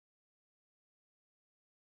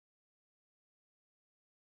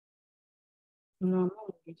No,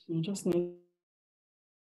 you just need.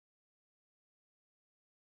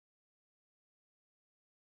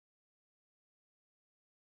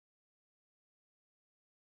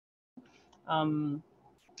 Um,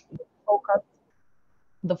 focus,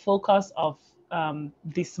 the focus of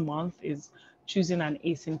this month is choosing an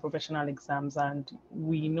Acing professional exams, and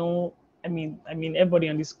we know. I mean, everybody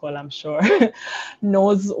on this call, I'm sure,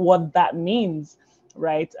 knows what that means,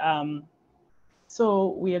 right? So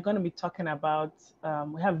we are going to be talking about.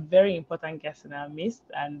 We have very important guests in our midst,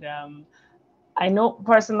 and I know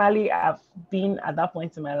personally I've been at that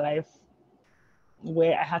point in my life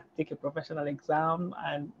where I had to take a professional exam,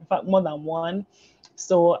 and in fact more than one.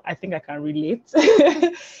 So I think I can relate.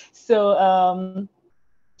 So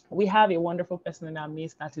we have a wonderful person in our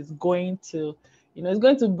midst that is going to, is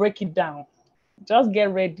going to break it down. Just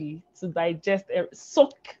get ready to digest,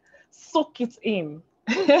 soak it in.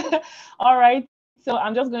 All right. So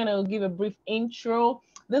I'm just going to give a brief intro.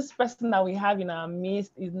 This person that we have in our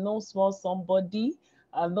midst is no small somebody.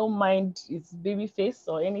 Don't mind his baby face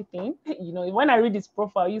or anything. When I read his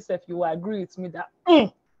profile, you will agree with me that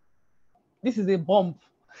this is a bomb.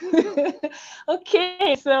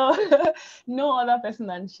 Okay, so no other person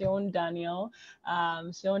than Seun Daniel.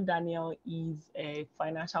 Seun Daniel is a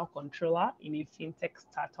financial controller in a fintech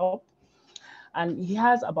startup, and he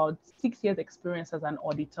has about 6 years' experience as an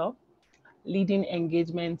auditor, leading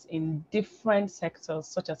engagements in different sectors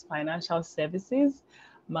such as financial services,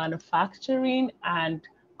 manufacturing, and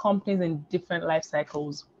companies in different life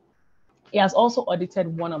cycles. He has also audited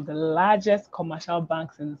one of the largest commercial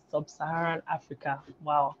banks in sub-Saharan Africa.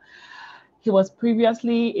 Wow. He was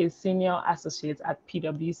previously a senior associate at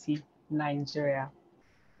PwC Nigeria.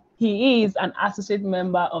 He is an associate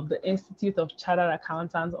member of the Institute of Chartered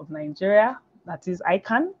Accountants of Nigeria, that is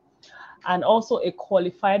ICANN, and also a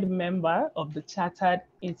qualified member of the Chartered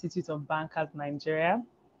Institute of Bankers Nigeria,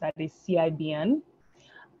 that is CIBN.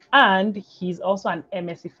 And he's also an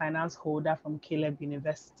MSc Finance holder from Caleb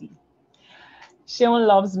University. Seun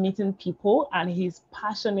loves meeting people, and he's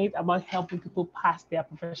passionate about helping people pass their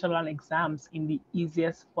professional exams in the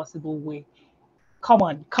easiest possible way. Come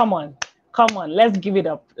on, come on, come on. Let's give it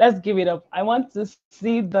up. Let's give it up. I want to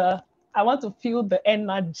feel the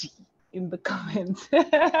energy in the comments.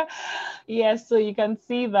 Yes, so you can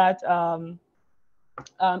see that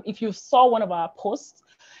if you saw one of our posts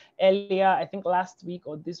earlier, I think last week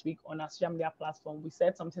or this week on our social media platform, we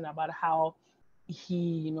said something about how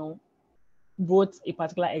he, wrote a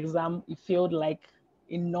particular exam, he failed like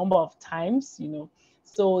a number of times,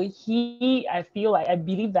 So I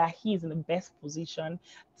believe that he is in the best position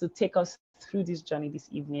to take us through this journey this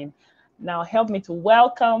evening. Now, help me to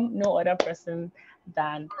welcome no other person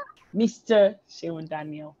than Mr. Seun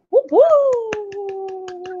Daniel. Woo woo!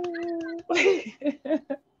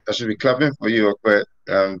 I should be clapping for you, but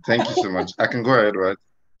thank you so much. I can go ahead, right?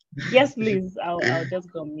 Yes, please. I'll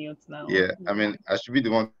just go mute now. Yeah, I mean, I should be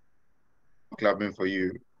the one clapping for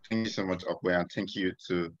you. Thank you so much, Okwe, and thank you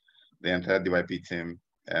to the entire DYP team.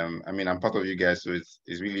 I mean, I'm part of you guys, so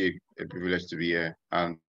it's really a privilege to be here.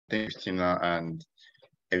 And thank you, Christina, and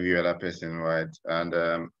every other person, right? And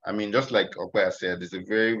I mean, just like Okwe said, it's a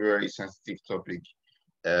very, very sensitive topic.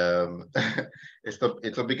 A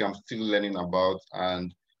topic I'm still learning about,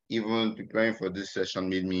 and even preparing for this session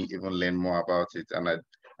made me even learn more about it. And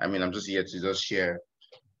I mean, I'm just here to just share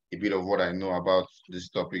a bit of what I know about this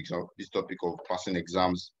topic of passing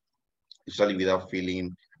exams, especially without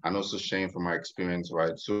failing, and also sharing from my experience,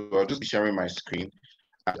 right? So I'll just be sharing my screen,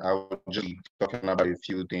 and I will just be talking about a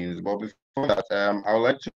few things. But before that, I would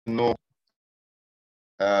like to know,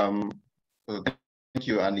 well, thank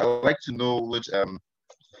you, and I would like to know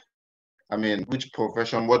I mean, which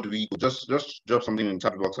profession, what do we do? Just drop something in the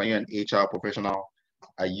chat box. Are you an HR professional?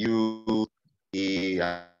 Are you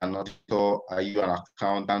an auditor? Are you an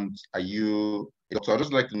accountant? Are you a doctor? I'd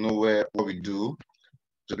just like to know what we do.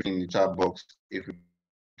 Just put in the chat box if we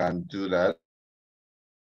can do that.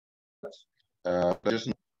 Just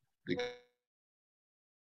know the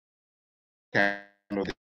kind of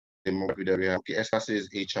demographic that we have. Okay, Esther says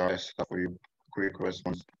HR. Esther, for your quick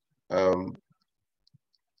response.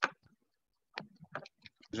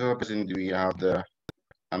 Which other person do we have there?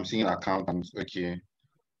 I'm seeing accountants. Okay,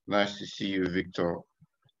 nice to see you, Victor.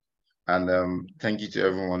 And thank you to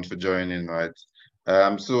everyone for joining, right?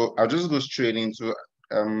 So I'll just go straight into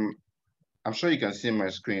I'm sure you can see my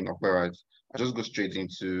screen up there, right? I'll just go straight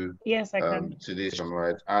into Yes, I can. today's session,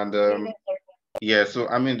 right? And yeah, so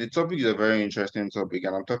I mean the topic is a very interesting topic,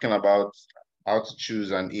 and I'm talking about how to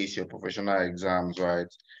choose and ace your professional exams, right?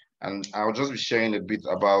 And I'll just be sharing a bit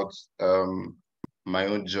about my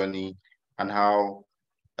own journey and how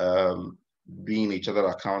being a chartered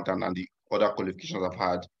accountant and the other qualifications I've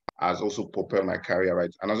had has also propelled my career, right?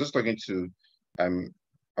 And I was just talking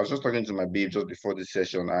to my babe just before this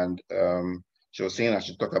session, and she was saying I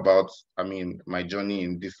should talk about, my journey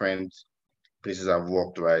in different places I've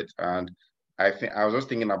worked, right? And I was just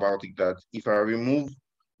thinking about it that if I remove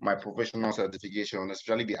my professional certification,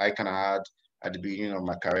 especially the icon I had at the beginning of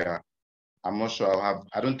my career, I'm not sure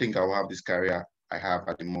I don't think I'll have this career I have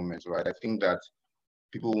at the moment, right? I think that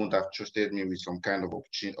people won't have trusted me with some kind of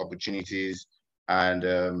opportunities, and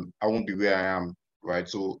I won't be where I am, right?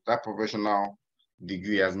 So that professional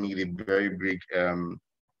degree has made a very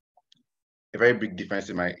big difference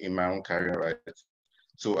in my own career, right?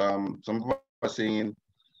 So some people are saying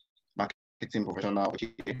marketing professional.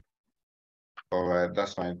 Okay, all right,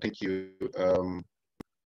 that's fine. Thank you.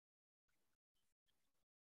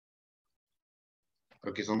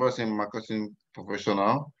 Okay, some people are saying marketing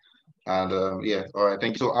professional. And yeah, all right,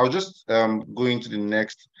 thank you. So I'll just go into the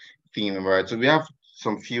next theme, right? So we have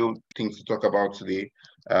some few things to talk about today.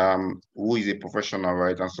 Who is a professional,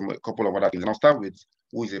 right? And a couple of other things. And I'll start with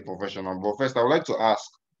who is a professional. But first, I would like to ask,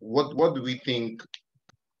 what do we think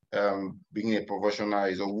being a professional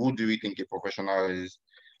is, or who do we think a professional is,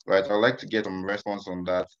 right? I'd like to get some response on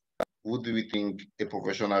that. Who do we think a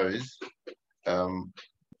professional is?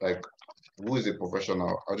 Like, who is a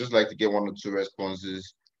professional? I'd just like to get one or two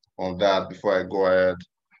responses on that before I go ahead.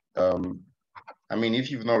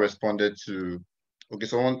 If you've not responded to, okay,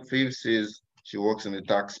 someone, Faith says she works in the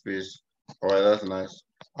tax space. All right, that's nice.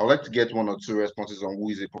 I'd like to get one or two responses on who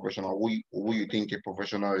is a professional, who you think a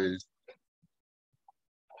professional is.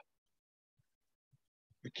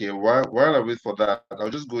 Okay, while I wait for that, I'll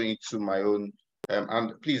just go into my own,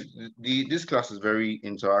 and please, this class is very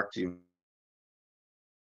interactive,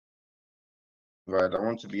 right? I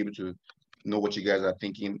want to be able to know what you guys are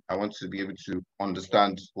thinking. I want to be able to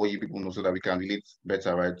understand what you people know so that we can relate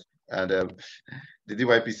better, right? And the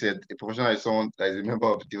DYP said a professional is someone that is a member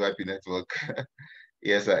of the DYP network.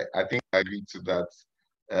 Yes, I think I agree to that.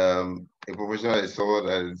 A professional is someone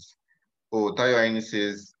that is, oh, Tayo Aini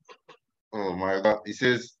says, oh my God, he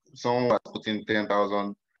says someone was putting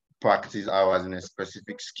 10,000 practice hours in a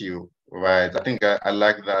specific skill, right? I think I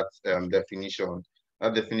like that definition.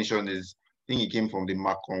 That definition is, I think it came from the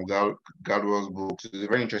Malcolm Gladwell's book. So it's a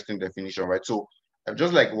very interesting definition, right? So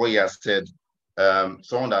just like what he has said,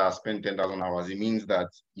 someone that has spent 10,000 hours, it means that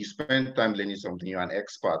you spend time learning something, you're an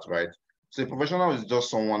expert, right? So a professional is just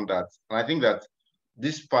someone that, and I think that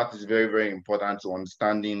this part is very, very important to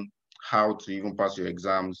understanding how to even pass your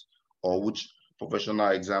exams or which professional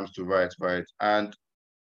exams to write, right? And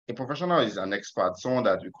a professional is an expert, someone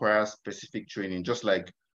that requires specific training, just like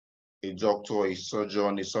a doctor, a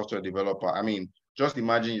surgeon, a software developer. Just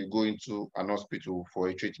imagine you go into an hospital for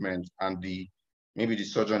a treatment and maybe the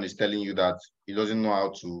surgeon is telling you that he doesn't know how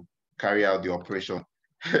to carry out the operation.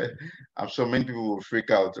 I'm sure many people will freak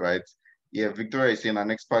out, right? Yeah, Victoria is saying an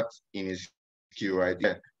expert in his skill, right?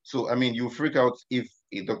 Yeah. So, you freak out if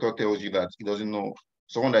a doctor tells you that he doesn't know,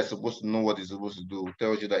 someone that's supposed to know what he's supposed to do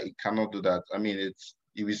tells you that he cannot do that.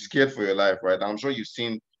 You'll be scared for your life, right? I'm sure you've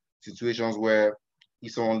seen situations where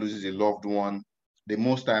if someone loses a loved one, they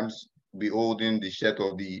most times be holding the shirt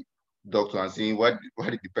of the doctor and saying, why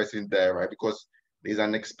did the person die, right? Because there's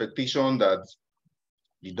an expectation that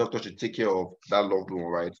the doctor should take care of that loved one,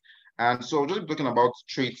 right? And so just talking about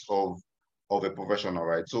traits of a professional,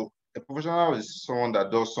 right? So a professional is someone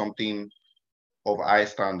that does something of high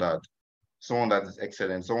standard, someone that is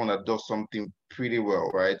excellent, someone that does something pretty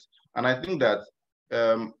well, right? And I think that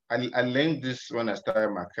I learned this when I started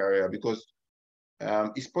my career because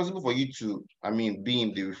it's possible for you to, be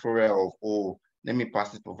in the referral of, oh, let me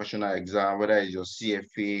pass this professional exam, whether it's your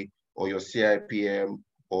CFA or your CIPM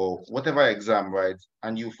or whatever exam, right?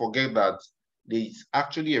 And you forget that there's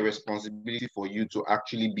actually a responsibility for you to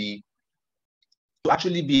actually be a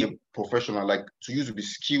professional, like to you to be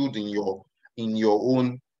skilled in your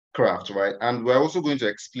own craft, right? And we're also going to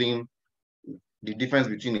explain the difference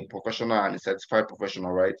between a professional and a certified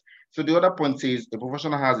professional, right? So the other point is a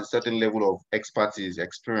professional has a certain level of expertise,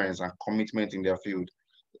 experience, and commitment in their field.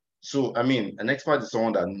 So, an expert is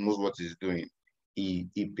someone that knows what he's doing. He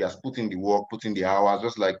has put in the work, put in the hours,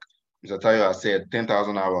 just like Mr. Tayo has said,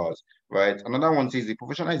 10,000 hours, right? Another one says the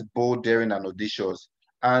professional is bold, daring, and audacious.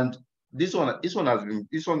 And this one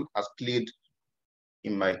has played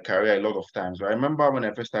in my career a lot of times. Right? I remember when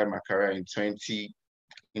I first started my career in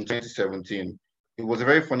 2017. It was a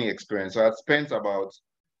very funny experience. So I spent about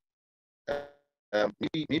I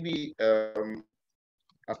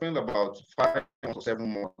spent about 5 months or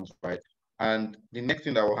 7 months, right? And the next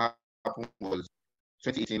thing that will happen was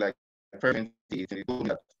 2018, like 2018, they told me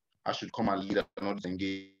that I should come and lead another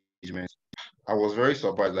engagement. I was very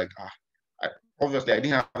surprised, like, obviously I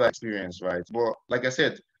didn't have that experience, right? But like I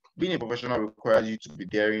said, being a professional requires you to be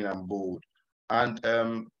daring and bold. And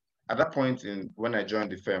at that point when I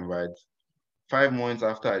joined the firm, right, 5 months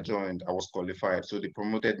after I joined, I was qualified. So they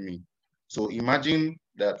promoted me. So imagine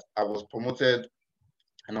that I was promoted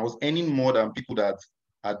and I was earning more than people that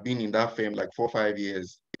had been in that firm like 4 or 5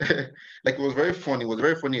 years. Like it was very funny. It was a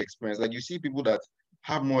very funny experience. Like you see people that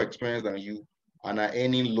have more experience than you and are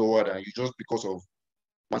earning lower than you just because of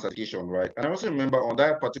one certification, right? And I also remember on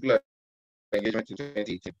that particular engagement in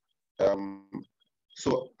 2018, um,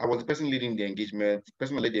 so I was the person leading the engagement. The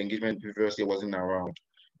person who led the engagement previously wasn't around,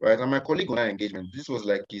 right? And my colleague on that engagement, this was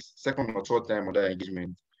like his second or third time on that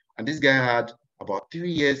engagement. And this guy had about 3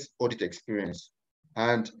 years audit experience.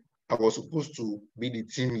 And I was supposed to be the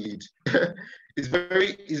team lead. It's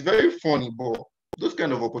very funny, but those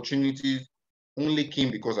kind of opportunities only came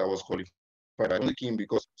because I was qualified. Only came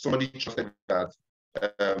because somebody trusted that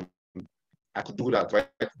um, I could do that, right?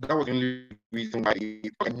 That was the only reason why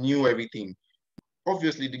I knew everything.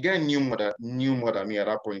 Obviously, the guy knew more than me at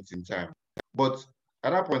that point in time. But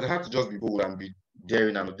at that point, I had to just be bold and be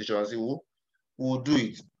daring and audacious and say, we'll do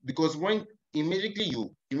it. Because when immediately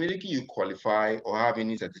you qualify or have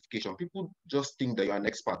any certification, people just think that you're an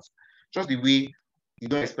expert. Just the way you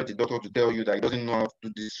don't expect a doctor to tell you that he doesn't know how to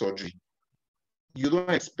do this surgery. You don't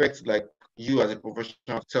expect like you as a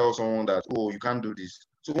professional to tell someone that, oh, you can't do this.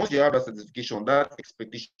 So once you have that certification, that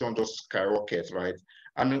expectation just skyrockets, right?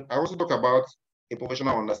 And I also talk about a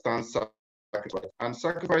professional understands sacrifice. And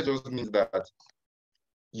sacrifice just means that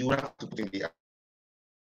you have to put in the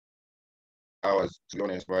hours, to be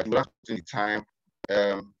honest, right? You have to put in the time,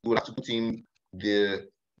 you will have to put in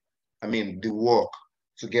the work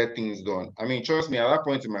to get things done. I mean, trust me, at that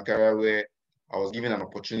point in my career where I was given an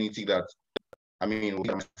opportunity that, at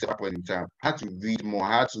that point in time, I had to read more,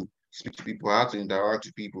 I had to speak to people, I had to interact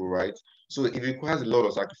with people, right? So it requires a lot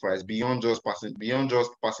of sacrifice beyond just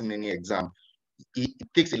passing any exam. It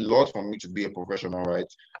takes a lot for me to be a professional,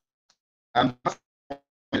 right? And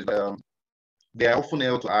they are often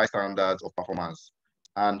held to high standards of performance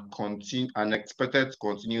and expected to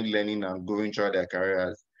continue learning and growing throughout their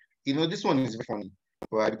careers. This one is very funny,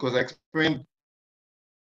 right? Because I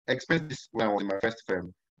experienced this when I was in my first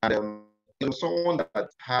firm. And it was someone that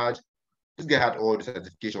this guy had all the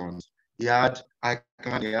certifications. He had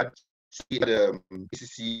ICANN, he had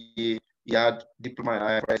ACCA, he had diploma in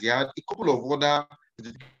IFRS, he had a couple of other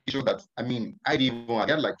certifications that, I didn't even have.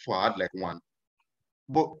 He had like four, I had like one.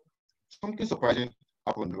 But something surprising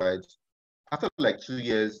happened, right? After like 2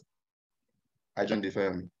 years, I joined the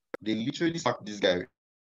firm. They literally sacked this guy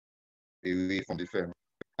away from the firm.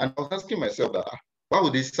 And I was asking myself that, why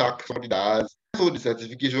would they sack somebody that has all the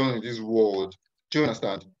certification in this world? Do you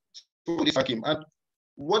understand? So they sack him. And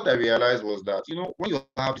what I realized was that, when you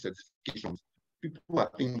have the certifications, people are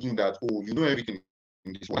thinking that, oh, you know everything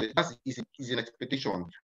in this world. Is an expectation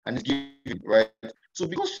and it's given, right? So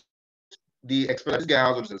because the expert, this guy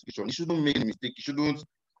has all the certification, he shouldn't make a mistake.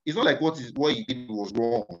 It's not like what he did was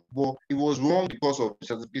wrong, but it was wrong because of the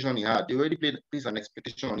certification he had. They already placed an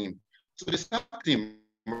expectation on him. So they sacked him,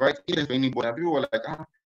 right? Even for anybody. And people were like,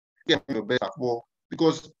 get your best at work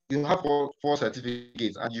because you have four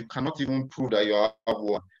certificates and you cannot even prove that you have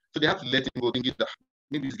one. So they have to let him go, thinking that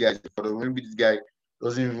maybe this guy is the fraud, maybe this guy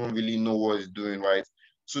doesn't even really know what he's doing, right?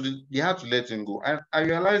 So they had to let him go. And I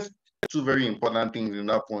realized two very important things in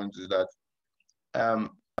that point is that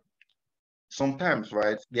sometimes,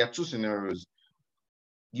 right, there are two scenarios.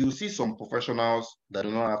 You see some professionals that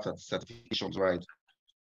do not have certifications, right?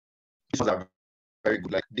 These ones are very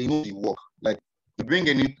good. Like they know the work. Like you bring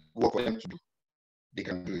any work for them to do, they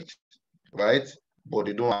can do it, right? But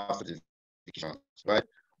they don't have certifications, right?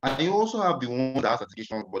 And you also have the ones that have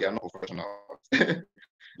certifications, but they are not professionals.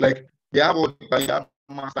 Like they have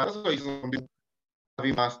masters. That's why you see some people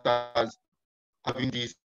having masters, having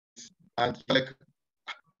this, and like,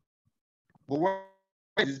 but why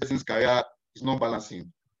is this person's career is not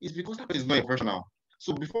balancing? It's because that person is not a professional.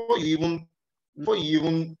 So before you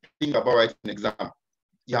even think about writing an exam,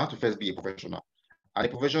 you have to first be a professional. And a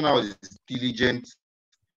professional is diligent,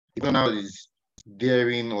 a professional is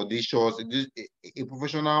daring, audacious. A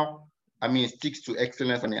professional, sticks to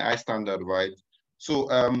excellence and a high standard, right? So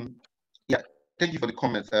yeah, thank you for the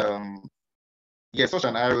comments. Yeah, such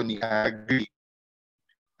an irony. I agree.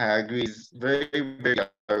 It's very, very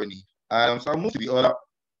irony. So I'll move to the other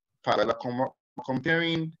part, like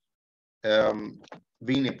comparing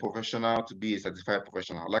being a professional to be a certified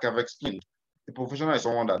professional. Like I've explained, a professional is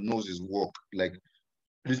someone that knows his work. Like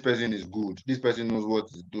this person is good. This person knows what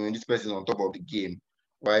he's doing. This person is on top of the game.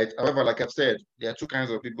 right? However, like I've said, there are two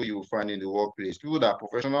kinds of people you will find in the workplace: people that are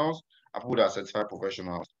professionals and people that are certified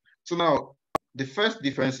professionals. So now, the first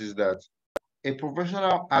difference is that a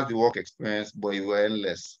professional has the work experience, but he will earn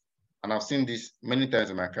less. And I've seen this many times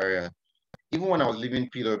in my career. Even when I was leaving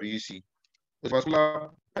PwC, a particular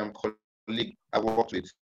colleague I worked with,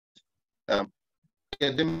 um,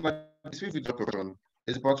 yeah, they might speak with your profession.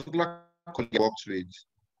 There's a particular colleague I worked with,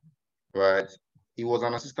 right? He was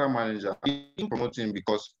an assistant manager. He didn't promote him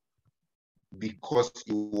because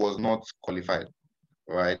he was not qualified,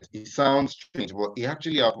 right? It sounds strange, but it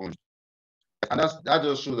actually happened. And that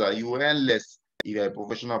just shows that you earn less if you're a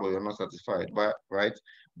professional but you're not certified, right?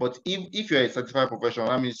 But if you're a certified professional,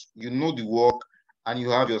 that means you know the work and you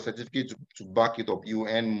have your certificate to back it up, you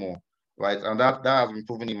earn more, right? And that has been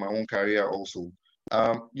proven in my own career also.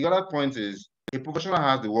 The other point is a professional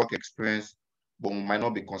has the work experience, but might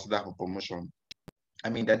not be considered for promotion. I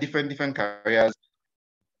mean, there are different careers.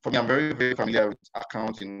 For me, I'm very, very familiar with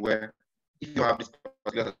accounting, where if you have this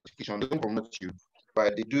particular certification, they don't promote you,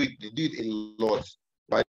 right? They do it a lot,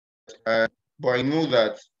 right? But I know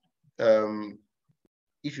that um,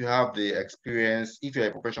 if you have the experience, if you're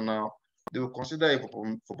a professional, they will consider you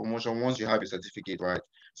for promotion once you have a certificate, right?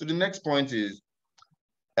 So the next point is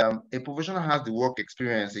a professional has the work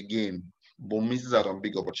experience again, but misses out on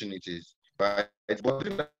big opportunities, right? But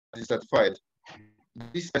if that is certified,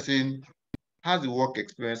 this person has the work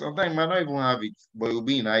experience. Sometimes might not even have it, but it will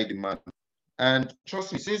be in high demand. And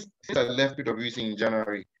trust me, since I left PwC in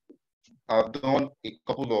January, I've done a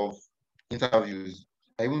couple of interviews.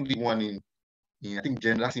 I even did one in I think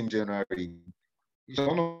last in January. So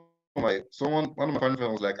one of my family friends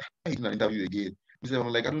was like, I did an interview again. He said, I'm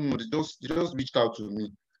like, I don't know, they just reached out to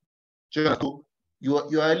me. So you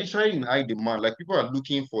are literally in high demand. Like people are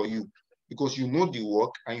looking for you because you know the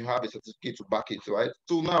work and you have a certificate to back it, right?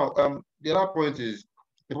 So now the other point is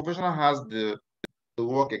the professional has the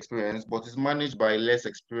work experience, but is managed by a less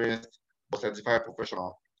experienced or certified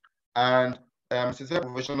professional. And certified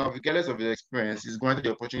professional, regardless of your experience, is granted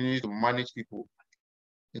the opportunity to manage people,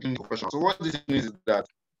 including professionals. So what this means is that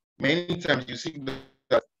many times you see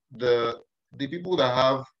that the people that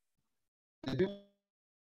have the people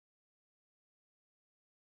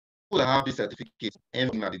that have this certificate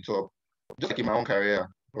ending at the top, just like in my own career,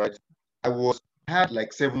 right? I had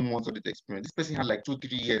like 7 months of the experience. This person had like 2,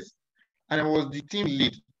 3 years, and I was the team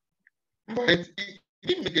lead, right? It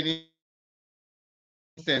didn't make any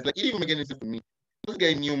sense. Like it didn't make any sense to me. This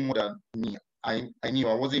guy knew more than me. I knew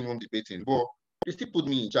I wasn't even debating, but they still put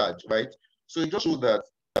me in charge, right? So it just shows that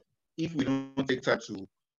if we don't take time to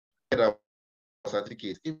get our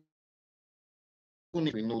certificate, even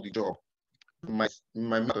if we know the job, we might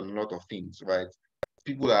miss a lot of things, right?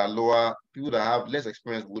 People that are lower, people that have less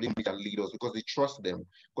experience wouldn't be lead us because they trust them.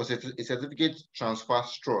 Because a certificate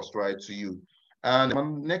transfers trust, right, to you. And the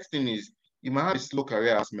next thing is you might have a slow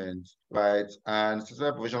career advancement, right? And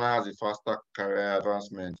certified professional has a faster career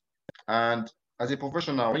advancement. And as a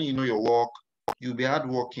professional, when you know your work, you'll be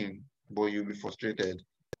hardworking, but you'll be frustrated.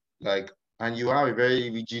 Like, and you have a very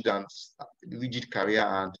rigid career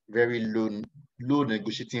and very low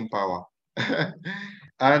negotiating power.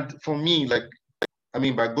 And for me, like, I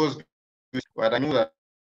mean, by God's grace, right, I know that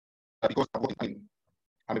because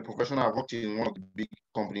I'm a professional, I've worked in one of the big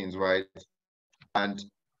companies, right, and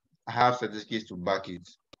I have certificates to back it.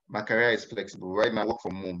 My career is flexible. Right now, I work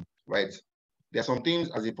from home, right? There are some things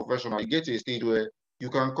as a professional, you get to a stage where you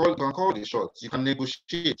can call the shots, you can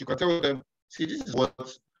negotiate, you can tell them, see, this is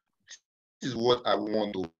what I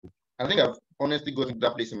want to. I think I've honestly gotten to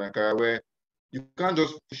that place in my career where you can't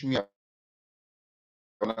just push me.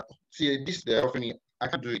 See, this they're offering me, I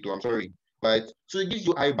can't do it, I'm sorry. Right? So it gives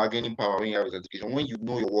you high bargaining power when you have a certification, when you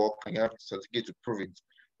know your work and you have a certificate to prove it.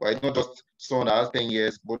 Right? Not just someone that has 10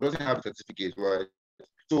 years but doesn't have a certificate, right?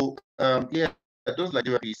 So yeah, just like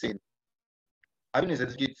DYP is saying, having a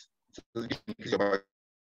certificate increases your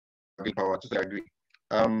bargaining power, totally agree.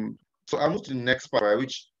 So I'll move to the next part, right,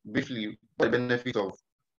 which briefly what the benefit of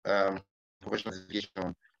professional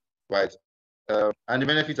certification, right? And the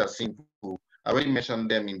benefits are simple. I already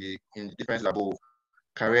mentioned them in the difference above: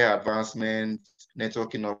 career advancement,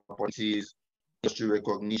 networking opportunities, industry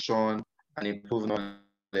recognition, and improved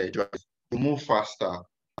knowledge. Right? You move faster.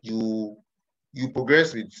 You you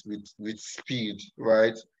progress with speed,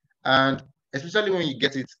 right? And especially when you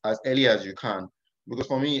get it as early as you can. Because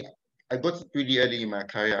for me, I got it pretty early in my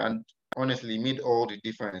career, and honestly, it made all the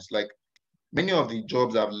difference. Like many of the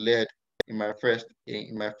jobs I've led in my first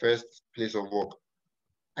place of work,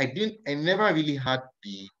 I never really had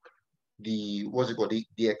the what's it called,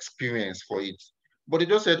 the experience for it. But they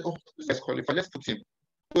just said, oh, this is qualified, let's put him.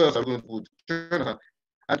 Who else are we going to put?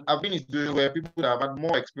 And I've been in situations where people that have had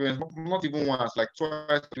more experience, not even once, like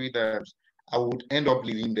twice, 3 times, I would end up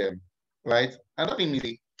leaving them, right? And that thing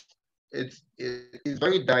is, it's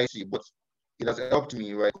very dicey, but it has helped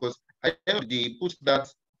me, right? Because at the end of the day,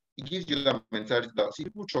 it gives you that mentality that, see,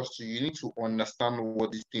 people trust you. You need to understand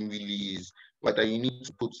what this thing really is, right? That you need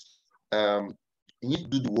to you need to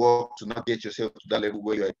do the work to not get yourself to that level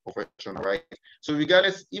where you're a professional, right? So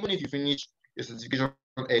regardless, even if you finish your certification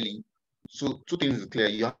early, so two things is clear.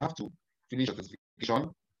 You have to finish your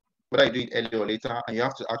certification, whether you do it early or later, and you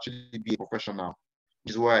have to actually be a professional,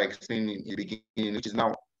 which is what I explained in the beginning, which is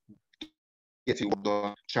now getting work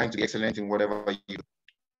done, trying to be excellent in whatever you do,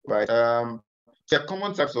 right? So there are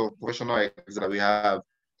common types of professional exams that we have,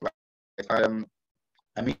 right?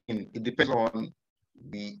 I mean, it depends on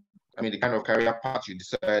the kind of career path you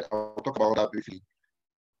decide. I'll talk about that briefly,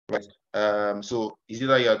 right? So it's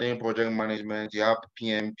either you're doing project management, you have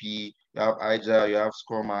PMP, you have Agile, you have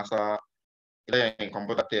Scrum Master. Either you're in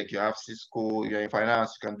computer tech, you have Cisco, you're in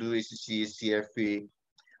finance, you can do ACCA, CFA,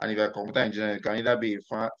 and if you're a computer engineer, you can either be a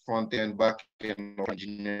front end, back end, or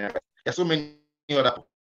engineer. There's so many other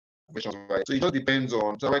professions, right? So it just depends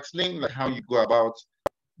on. So I'll explain like how you go about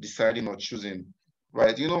deciding or choosing,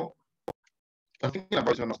 right? I'm thinking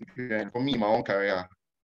about it for me in my own career.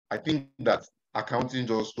 I think that accounting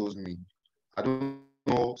just chose me. I don't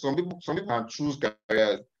know. Some people can choose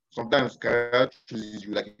careers. Sometimes career chooses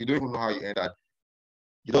you. Like you don't even know how you entered.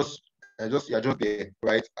 You're just there,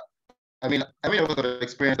 right? I've also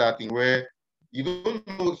experienced that thing where you don't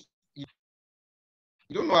know you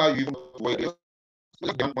don't know how you even work. Just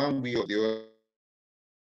one way or the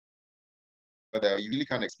other. You really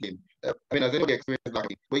can't explain. Has anybody experienced that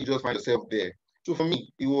where you just find yourself there? So for me,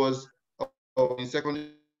 it was in secondary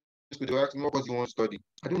school. They were asking what course you want to study.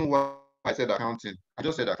 I don't know why I said accounting. I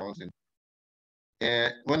just said accounting.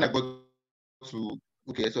 And when I got to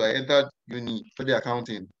so I entered uni for the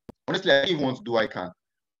accounting. Honestly, I didn't even want to do ICANN.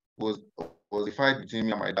 Was was a fight between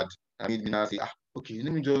me and my dad. I made me now say, okay,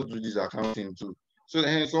 let me just do this accounting too. So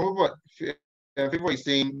then some people is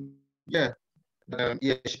saying, yeah,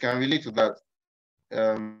 yeah, she can relate to that.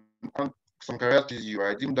 Um, some career chooses you,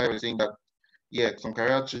 right? Even that was saying that, yeah, some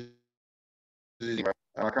career chooses you, right?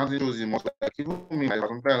 And accounting chooses you most. Like even me,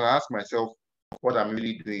 sometimes I ask myself what I'm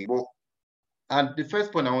really doing. And the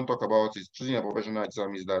first point I want to talk about is choosing a professional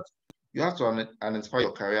exam is that you have to identify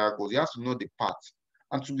your career goals. You have to know the path.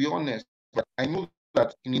 And to be honest, I know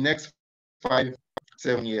that in the next 5,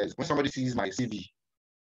 7 years, when somebody sees my CV,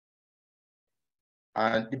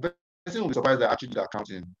 and the person will be surprised that I actually did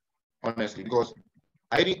accounting, honestly, because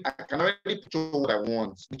I can already picture what I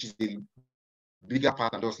want, which is the bigger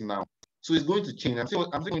part than just now. So it's going to change. I'm still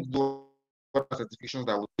going to do other certifications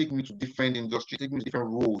that will take me to different industries, take me to different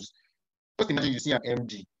roles. Just imagine you see an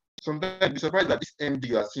MD. Sometimes you'll be surprised that this MD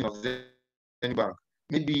you are seeing of any bank,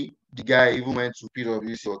 maybe the guy even went to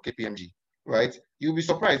PwC or KPMG, right? You'll be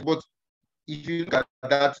surprised. But if you look at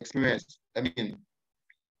that experience, if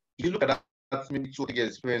you look at that maybe 2 years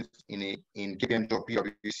experience in KPMG or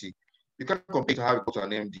PwC, you can't compare to how it goes to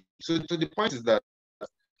an MD. So the point is that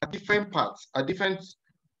at different parts, at different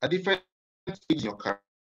stages in your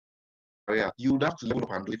career, you would have to level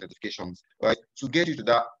up and do certifications, right? To get you to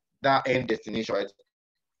that end destination, right?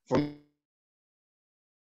 For me,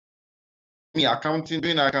 doing accounting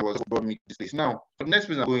was what brought me to this place. Now, for the next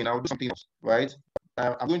place I'm going, I'll do something else, right?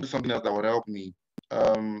 I'm going to do something else that will help me.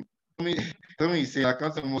 Tell me, you say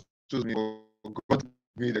accounting almost chose me, or God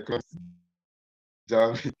made the cross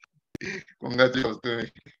job. Congratulations to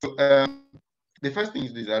me. So, the first thing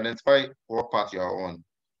is identify what path you are on.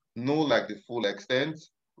 Know like the full extent,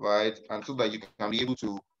 right? And so that you can be able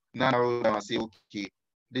to narrow down and say, okay,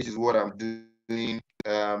 this is what I'm doing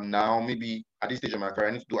now. Maybe at this stage of my career,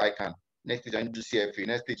 I need to do ICANN. Next stage, I need to do CFA.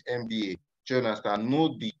 Next stage, MBA. Do you understand?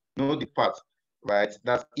 Know the path, right?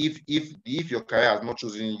 That's if your career has not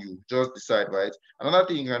chosen you, just decide, right? Another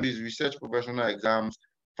thing you can do is research professional exams,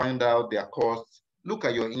 find out their costs, look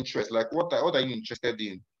at your interests, like what are you interested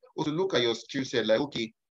in? Also look at your skill set, like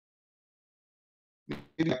okay,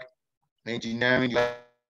 maybe like engineering, like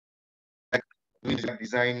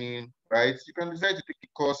designing, right? You can decide to take a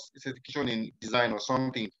course, certification in design or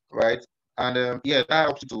something, right? And yeah, that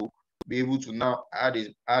helps you to be able to now add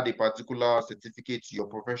a particular certificate to your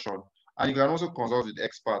profession. And you can also consult with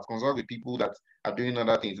experts, consult with people that are doing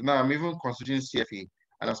other things. Now I'm even considering CFA,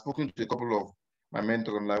 and I've spoken to a couple of my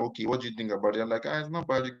mentors. I'm like, okay, what do you think about it? I'm like, it's not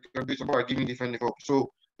bad. You can do something, giving different info.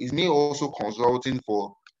 So it's me also consulting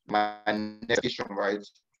for my next education, right?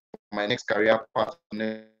 My next career path,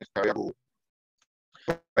 next career goal.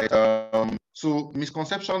 Right. So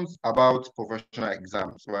misconceptions about professional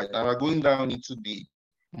exams, right? And we're going down into the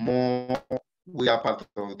more we are part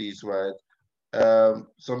of this, right?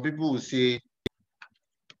 Some people will say,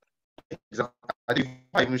 I think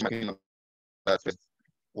I even should on that first.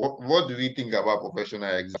 What do we think about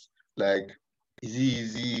professional exams? Like, is it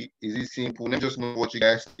easy? Is it simple? Let me just know what you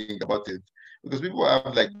guys think about it. Because people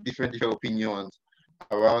have like different opinions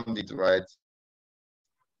around it, right?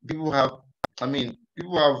 People have, I mean,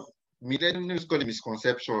 people have let's call it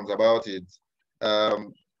misconceptions about it.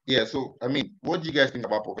 Yeah, so I mean, what do you guys think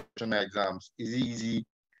about professional exams? Is it easy?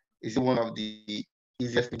 Is it one of the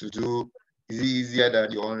easiest things to do? Is it easier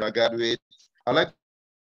than your undergraduate? I'd like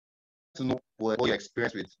to know what your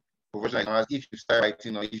experience with professional exams, if you start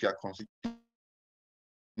writing or if you are considering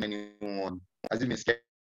anyone. Has it been scary?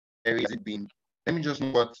 Has it been? Let me just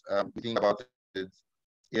know what you think about it.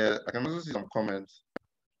 Yeah, I can also see some comments.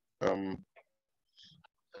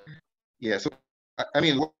 Yeah, so I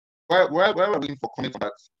mean, why are we waiting for comments on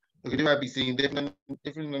that? Okay, they might be saying definitely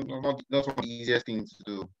not one of the easiest things to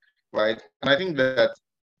do, right? And I think that,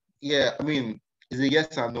 yeah, I mean, it's a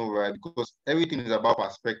yes and no, right? Because everything is about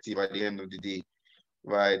perspective at the end of the day,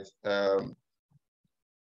 right? I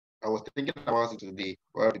was thinking about it today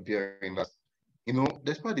while preparing that,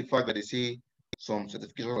 despite the fact that they say some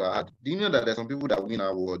certifications are hard, do you know that there's some people that win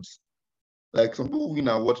awards? Like some people win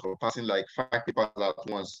awards for passing like 5 papers at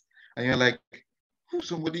once. And you're like, who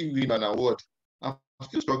somebody win an award? I'm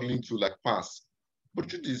still struggling to like pass. But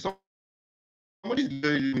the truth is, somebody is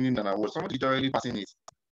literally winning an award, somebody is literally passing it.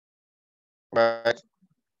 Right?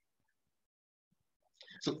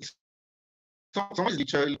 So somebody is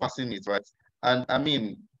literally passing it, right? And I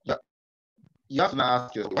mean, you have to now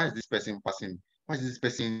ask yourself, why is this person passing? Why is this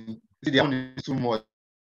person? Is their own is too much?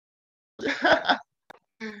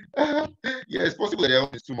 Yeah, it's possible that their own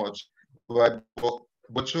is too much. But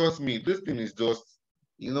trust me, this thing is just,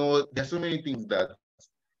 there's so many things that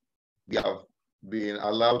we have been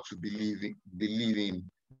allowed to believe in,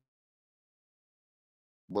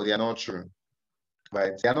 but they are not true,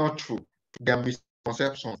 right? They are not true. They are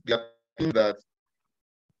misconceptions. They are things that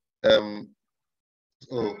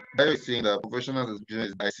so that is saying that professional education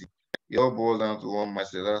is dicey. It all boils down to one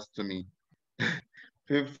message. That's to me.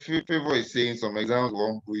 Favor is saying some exams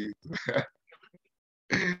won't be.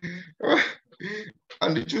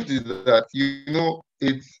 And the truth is that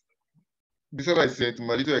it's besides I said, to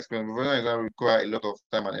my little experience, professional exams require a lot of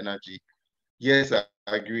time and energy. Yes, I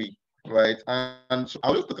agree, right? And so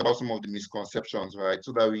I'll just talk about some of the misconceptions, right?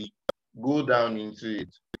 So that we go down into it.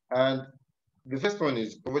 And the first one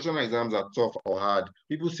is professional exams are tough or hard.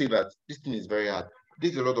 People say that this thing is very hard. It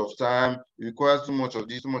takes a lot of time, it requires too much of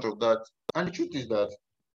this, too much of that. And the truth is that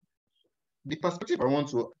the perspective I want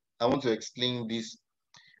to explain this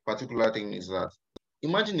particular thing is that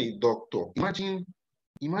imagine a doctor, imagine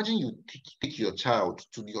you take your child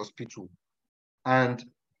to the hospital and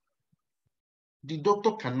the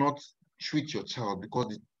doctor cannot treat your child because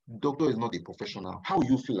the doctor is not a professional. How will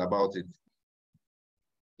you feel about it?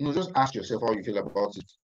 Just ask yourself how you feel about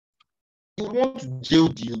it. You would want to jail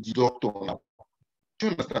the doctor now. Do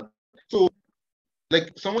you understand? So,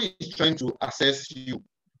 like, someone is trying to assess you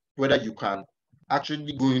whether you can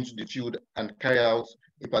actually go into the field and carry out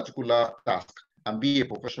a particular task and be a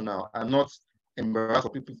professional and not embarrass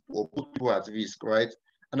people or put people at risk, right?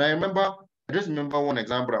 And I just remember one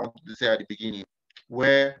example I wanted to say at the beginning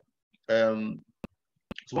where so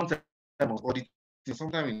one time I was auditing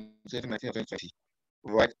sometime in 2019 or 2020,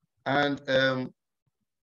 right? And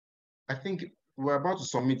I think we're about to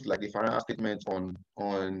submit like the financial statement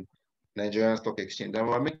on Nigerian Stock Exchange, and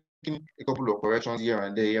we're making a couple of corrections here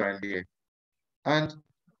and there. And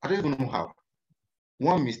I don't even know how.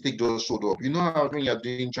 One mistake just showed up. You know how when you're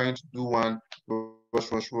trying to do one, rush,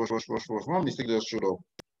 one mistake just showed up,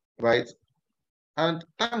 right? And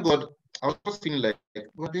thank God, I was just feeling like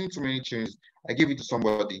we're doing too many changes. I gave it to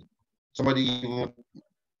somebody even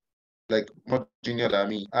like more junior than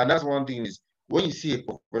me. And that's one thing is when you see a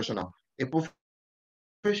professional,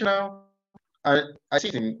 I see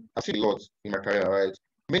a lot in my career, right?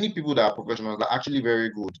 Many people that are professionals are actually very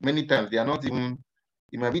good. Many times they are not even,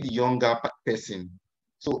 it might be the younger person.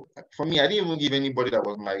 So for me, I didn't even give anybody that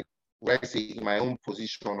was in my own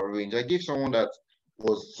position or range. I gave someone that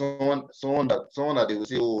was someone that they would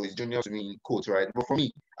say, oh, is junior to me in quotes, right? But for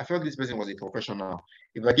me, I felt this person was a professional.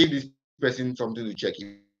 If I gave this person something to check,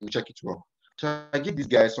 he would check it well. So I gave this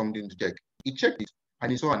guy something to check. He checked it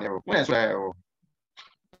and he saw an error. When I saw that error,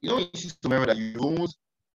 you see some error that you almost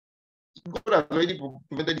God has already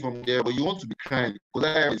prevented you from there, but you want to be kind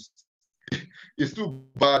because that error is too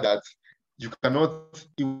bad that you cannot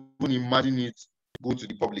even imagine it going to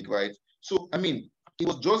the public, right? So I mean, it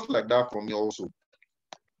was just like that for me also.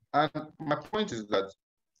 And my point is that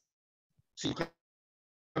See,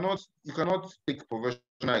 you cannot take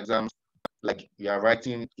professional exams like you are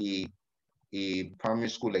writing a primary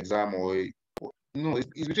school exam no,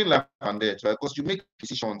 it's between life and death, right? Because you make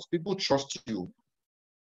decisions. People trust you.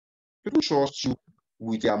 People trust you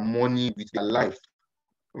with their money, with their life,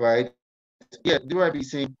 right? Yeah, DYP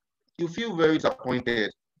is saying you feel very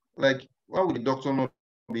disappointed. Like, why would the doctor not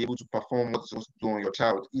be able to perform what's supposed to do on your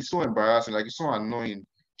child? It's so embarrassing, like it's so annoying.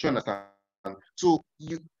 Do you understand? So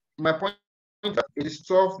my point is that it is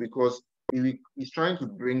tough because it's trying to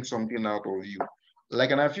bring something out of you.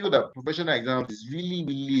 Like, and I feel that professional exams is really,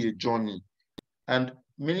 really a journey. And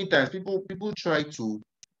many times people try to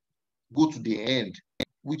go to the end,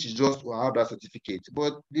 which is just to have that certificate.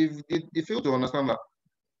 But they fail to understand that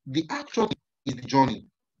the actual is the journey.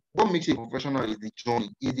 What makes you a professional is the journey,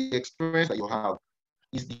 is the experience that you have,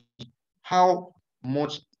 is how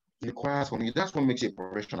much it requires from you. That's what makes you a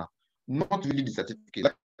professional, not really the certificate.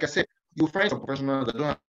 Like I said, you'll find some professionals that don't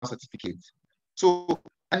have certificates. So,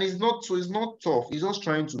 and it's not tough. It's just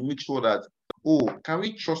trying to make sure that, oh, can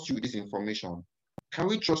we trust you with this information? Can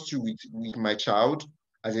we trust you with my child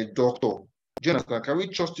as a doctor? Do you understand? Can we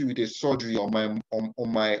trust you with a surgery on my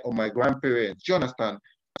grandparents? Do you understand?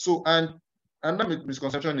 So, and that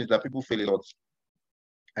misconception is that people fail a lot.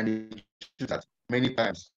 And it is that many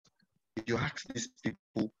times, if you ask these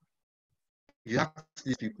people,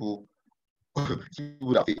 people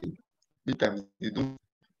that fail, many times they don't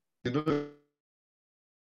even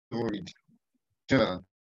read. Do you understand?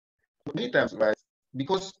 Many times, right?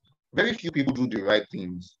 Because very few people do the right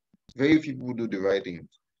things. Very few people do the right things.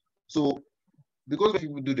 So, because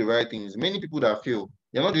people do the right things, many people that fail,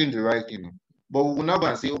 they're not doing the right thing. But we will now go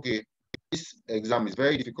and say, okay, this exam is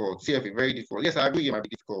very difficult, CFA very difficult. Yes, I agree it might be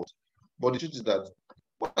difficult. But the truth is that,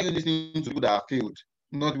 why are you listening to people that have failed,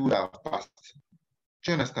 not people that have passed?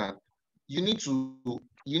 Do you understand? You need to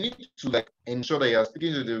like ensure that you are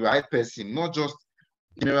speaking to the right person, not just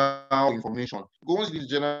general information. Go on with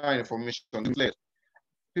general information.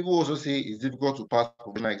 People also say it's difficult to pass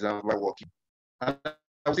professional exams while working. And I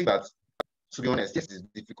would say that, to be honest, yes, it's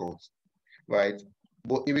difficult, right?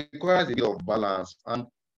 But it requires a bit of balance. And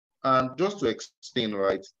just to explain,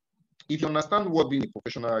 right? If you understand what being a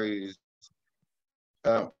professional is,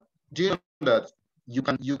 do you know that you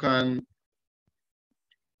can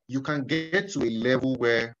get to a level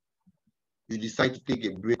where you decide to take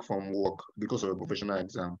a break from work because of a professional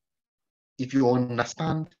exam. If you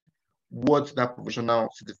understand what that professional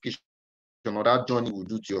certification or that journey will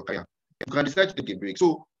do to your career, you can decide to take a break.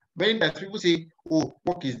 So many times people say, oh,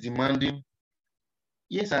 work is demanding.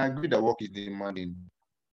 Yes, I agree that work is demanding,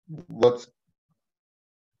 but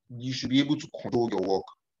you should be able to control your work.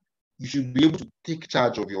 You should be able to take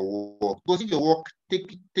charge of your work. Because if your work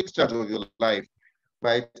takes charge of your life,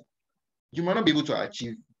 right, you might not be able to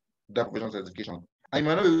achieve that professional certification. And you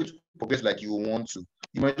might not be able to progress like you want to.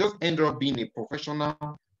 You might just end up being a professional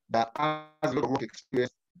that has a lot of work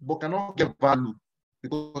experience, but cannot get value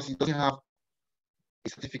because he doesn't have a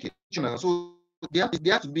certificate. So there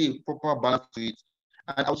has to be a proper balance to it.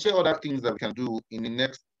 And I'll share other things that we can do in the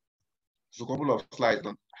next couple of slides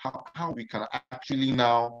on how we can actually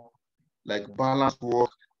now like balance work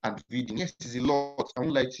and reading. Yes, it's a lot. I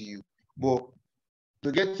won't lie to you. But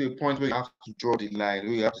to get to a point where you have to draw the line,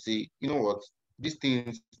 where you have to say, you know what, these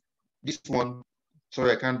things, this one,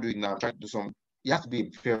 sorry, I can't do it now. I'm trying to do some. You have to be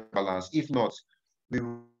a fair balance. If not, it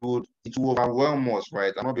will overwhelm us,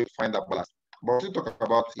 right? I'm not able to find that balance. But we'll talk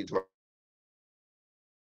about it,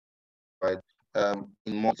 right?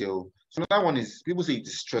 In more detail. So another one is people say it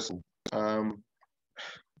is stressful.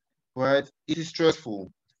 Right? It is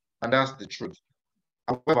stressful, and that's the truth.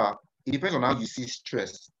 However, it depends on how you see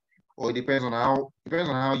stress, or it depends on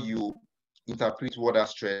how you interpret what that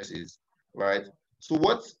stress is, right? So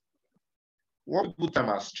what people term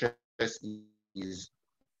as stress is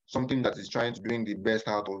something that is trying to bring the best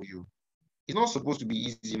out of you. It's not supposed to be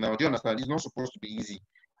easy. Now, do you understand? It's not supposed to be easy.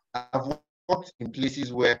 I've worked in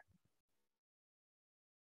places where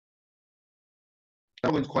I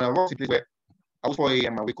went to corner. I worked in places where I was 4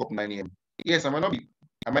 a.m. I wake up 9 a.m. Yes, I might not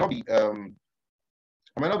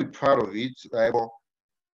be proud of it, right? But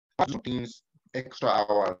I do things extra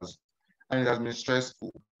hours, and it has been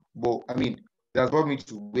stressful. But I mean, it has brought me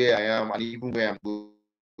to where I am and even where I'm going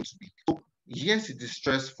to be. So yes, it is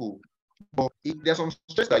stressful, but there's some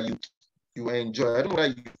stress that you enjoy. I don't know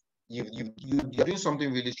whether you're doing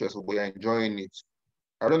something really stressful, but you're enjoying it.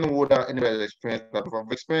 I don't know whether anybody has experienced that before.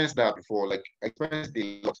 I've experienced that before. Like I experienced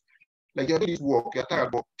it a lot. Like you're doing this work, you're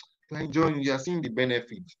tired, but you're enjoying it, you're seeing the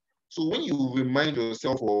benefit. So when you remind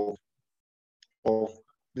yourself of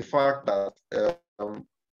the fact that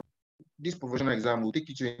this professional exam will take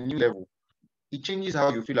you to a new level, it changes how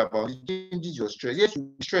you feel about it. It changes your stress. Yes, you're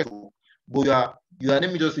stressed, but you are,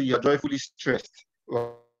 let me just say, you're joyfully stressed.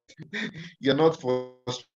 You're not for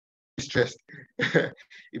stressed, if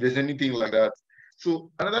there's anything like that.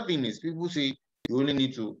 So another thing is people say you only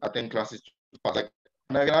need to attend classes to pass. Like,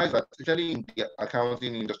 and I realize that especially in the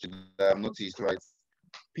accounting industry that I've noticed, right?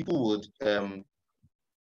 People would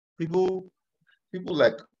people people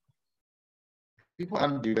like people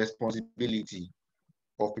have the responsibility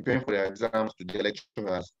of preparing for their exams to their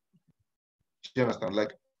lecturers. Do you understand?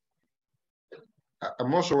 Like,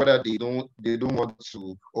 I'm not sure whether they don't want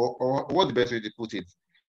to, or what's the best way to put it.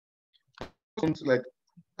 Like,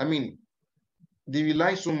 I mean, they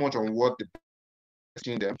rely so much on what the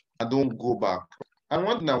teaching them and don't go back. And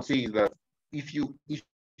one thing I would say is that if you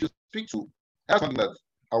speak to, that's something that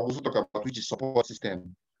I will also talk about, which is support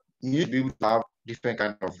system. You need to be able to have different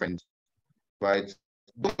kind of friends, right?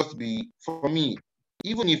 Don't just be, for me,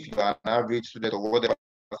 even if you are an average student or whatever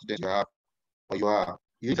student you have or you are,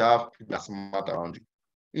 you need to have people that are smart around you.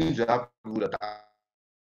 You need to have people that are,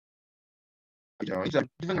 you know, different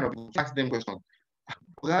kind of people. Ask them questions.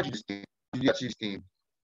 How did you do this thing? How did you achieve this thing?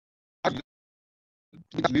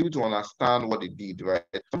 To be able to understand what they did, right?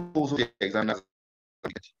 Some people also get examiners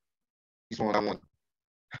this one, that one.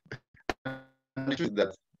 And the truth is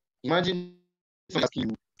that imagine someone asking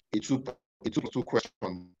you a two plus two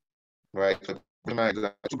question, right? So exam,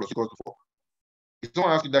 2 plus 2 equals to 4. If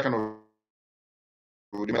someone asks you that kind of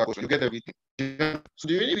question, you get everything. So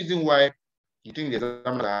the only reason why you think the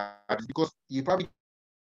examiners are hard is because you probably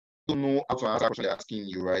don't know how to answer the question they're asking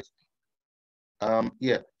you, right?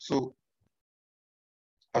 Yeah. So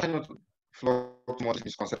I try not to flow too much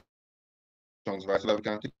misconceptions, right? So that we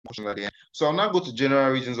can take questions at the end. So I'll now go to general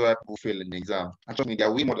reasons why people fail in the exam. And trust me, there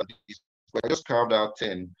are way more than this, but I just carved out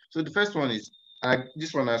 10. So the first one is,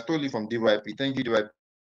 this one I stole it from DYP. Thank you, DYP.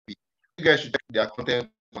 You guys should check their content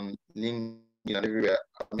on LinkedIn and everywhere.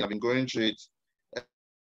 I mean, I've been going through it.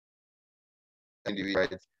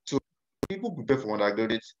 Right? So people prepare for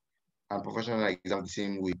undergraduate and professional exam the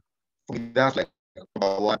same way. For me, that's like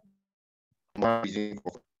number one reason.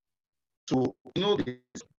 So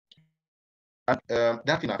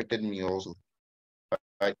that thing affected me also.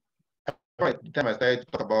 Right? The time I started to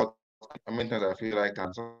talk about how many times I feel like,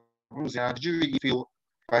 and some people say, did you really feel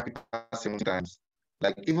 7 times?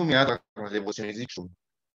 Like, even me, I was able to music show.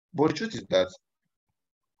 But the truth is that,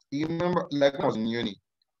 you remember, like when I was in uni,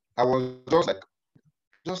 I was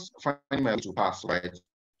just finding my way to pass, right? Just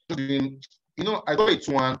doing, I got it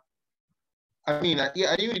 1. I mean, I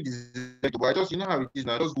didn't really deserve it, but I just, how it is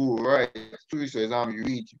now, just go, right, 2 weeks of exam, you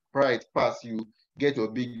read, right, pass, you get your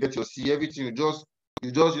B, get your C, everything, you just, how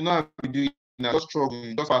you do it now, just struggle,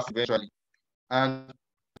 you just pass eventually. And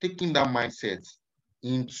taking that mindset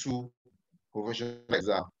into professional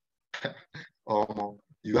exam,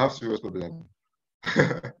 you have serious problem.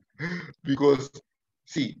 Because,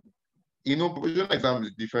 see, professional exam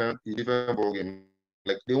is different ballgame.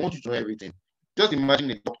 Like, they want you to know everything. Just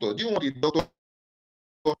imagine a doctor. Do you want a doctor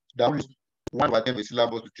that only 1/10 of a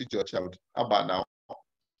syllabus to treat your child? How about now?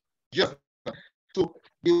 Just so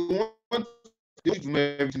they want you to know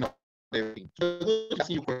everything about everything. So they're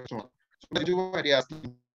asking you questions. So that's why they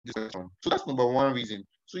asking this question. So that's number one reason.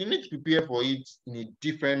 So you need to prepare for it in a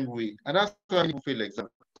different way. And that's why people fail exam.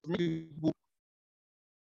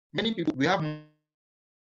 Many people, we have more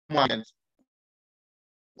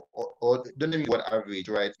or don't let me what average,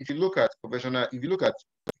 right? If you look at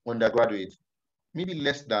undergraduate, maybe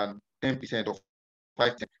less than 10% of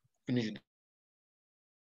 5% finish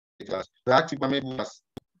the class. The active maybe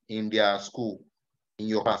in their school, in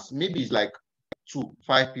your class, maybe it's like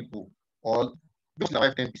 5 people, or just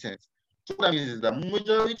like 10%. So what that means is that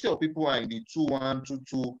majority of people are in the 2-1,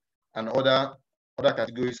 2-2, and other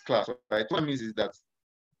categories class, right? What that means is that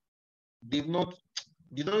they don't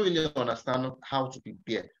really understand how to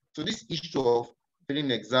prepare. So this issue of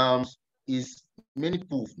failing exams is many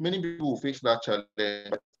people face that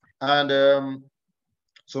challenge, and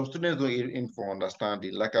some students don't aim for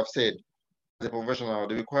understanding. Like I've said, as a professional,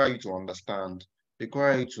 they require you to understand, they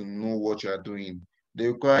require you to know what you are doing, they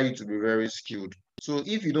require you to be very skilled. So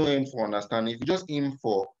if you don't aim for understanding, if you just aim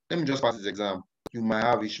for, let me just pass this exam, you might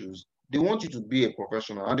have issues. They want you to be a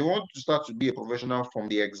professional, and they want to start to be a professional from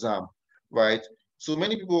the exam, right? So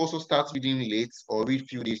many people also start reading late or read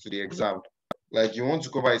few days to the exam. Like, you want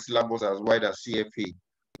to cover a syllabus as wide as CFA,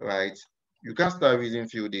 right? You can't start reading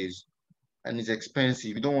few days, and it's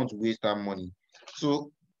expensive. You don't want to waste that money.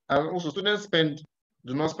 So, and also students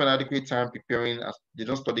do not spend adequate time preparing, as they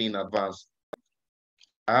don't study in advance.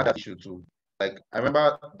 I had that issue too. Like, I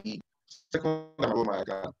remember the second time I wrote my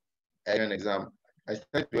exam, I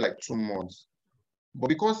started to like 2 months. But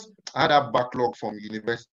because I had that backlog from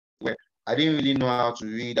university where I didn't really know how to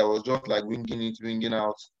read, I was just like winging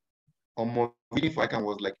out. Reading for ICANN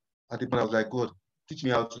was like, at the point I was like, God, teach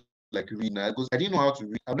me how to like read now. Because I didn't know how to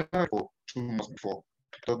read. I've never read for 2 months before,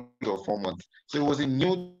 4 months. So it was a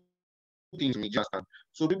new thing to me, just understand.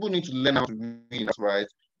 So people need to learn how to read, that's right.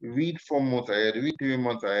 Read 4 months ahead, read 3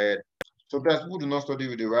 months ahead. Sometimes people do not study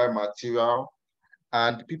with the right material,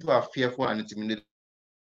 and people are fearful and intimidated.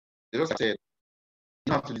 They just said,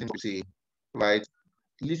 you don't have to listen to say, right?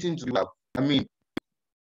 Listen to people. I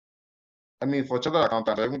mean, for chartered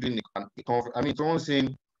accountants, or even doing a conference, I mean, someone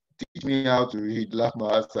saying, teach me how to read, laugh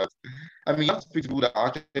my ass out. I mean, you have to speak to people that are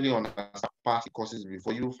actually on past courses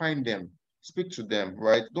before you find them. Speak to them,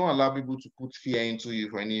 right? Don't allow people to put fear into you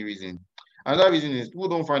for any reason. Another reason is people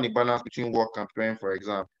don't find a balance between work and preparing for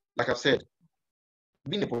exam. Like I've said,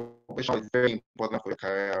 being a professional is very important for your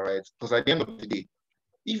career, right? Because at the end of the day,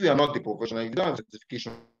 if you are not the professional, if you don't have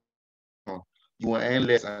certification, you will earn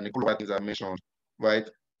less, and a couple of things I mentioned, right?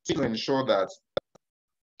 So to ensure that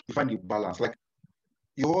you find a balance, like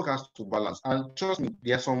your work has to balance. And trust me,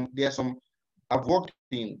 there's some. I've worked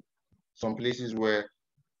in some places where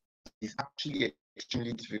it's actually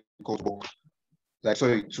extremely difficult work. Like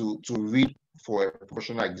sorry, to read for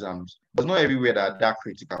professional exams. But not everywhere that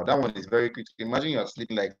critical. That one is very critical. Imagine you're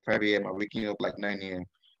sleeping like 5 a.m. and waking up like 9 a.m.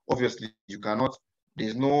 Obviously, you cannot.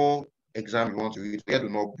 There's no exam you want to read. You do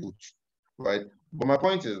not boot, right? But my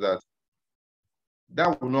point is that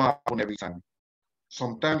will not happen every time.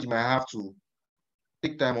 Sometimes you might have to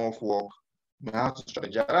take time off work. You might have to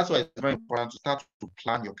strategize. That's why it's very important to start to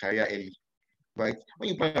plan your career early, right? When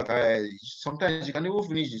you plan your career early, sometimes you can even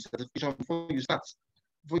finish the certification before you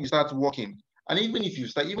start working. And even if you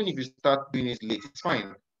start doing it late, it's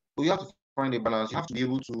fine. But you have to find a balance. You have to be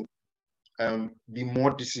able to be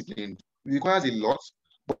more disciplined. It requires a lot,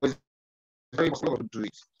 but it's very possible to do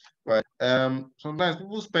it. Right. Sometimes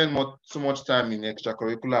people spend so much time in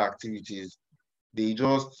extracurricular activities. They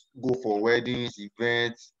just go for weddings,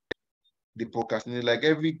 events, they procrastinate, like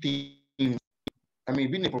everything. I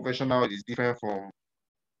mean, being a professional is different from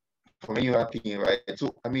any other thing, right?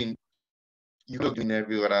 So I mean, you're not doing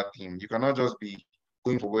every other thing. You cannot just be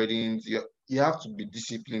going for weddings. You have to be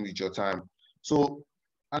disciplined with your time. So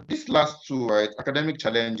at this last two, right, academic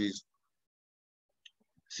challenges.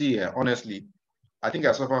 See, honestly, I think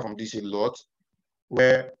I suffer from this a lot,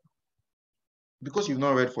 where because you've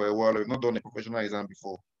not read for a while, or you've not done a professional exam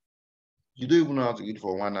before, you don't even know how to read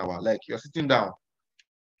for 1 hour. Like you're sitting down,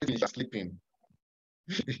 you're sleeping,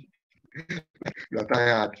 you're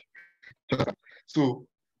tired. So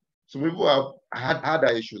people have had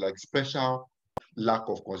that issue, like special lack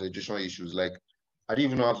of concentration issues. Like I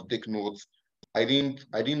didn't even know how to take notes. I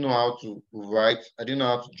didn't know how to write. I didn't know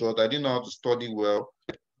how to jot. I didn't know how to study well.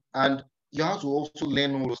 And you have to also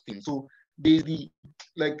learn all those things. So there's the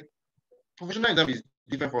like professional exam is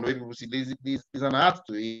different from the way people see. There's an art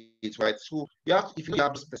to it, right? So you have if you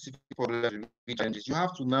have specific problems with challenges, you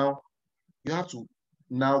have to now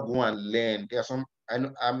go and learn. There are some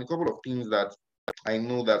I'm a couple of things that I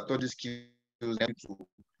know that study skills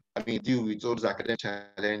to deal with all those academic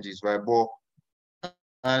challenges, right? But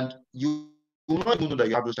and you will not even know that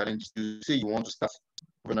you have those challenges. You say you want to start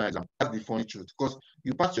professional exam. That's the funny truth. Because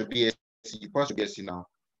you pass your BSc, you pass your BSc now.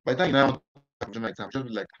 By the time you now want to professional exam, just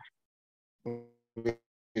be like,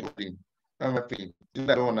 that's my feeling. Things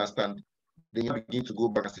I don't understand. Then you begin to go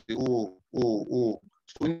back and say, oh.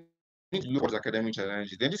 So we need to look at academic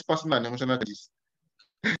challenges. Then this personal and emotional challenges.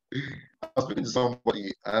 I was speaking to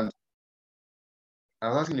somebody and I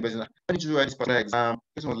was asking the person, I need to write this personal exam.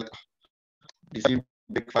 The person was like, the same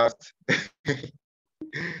breakfast.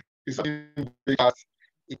 The same breakfast.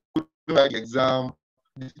 It could write the exam.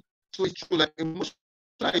 So it's true, like emotional,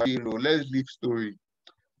 let's leave story.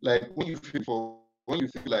 Like when you feel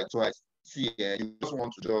like twice, see, you just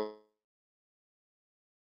want to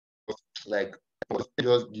like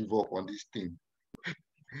just give up on this thing.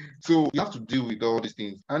 So you have to deal with all these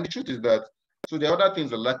things. And the truth is that so the other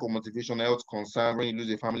things are lack of motivation, health concern, when you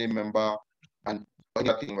lose a family member, and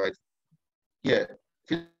other thing, right? Yeah,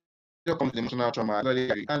 failure comes with emotional trauma. And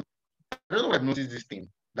I don't know if I've noticed this thing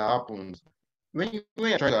that happens when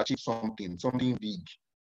you're trying to achieve something big.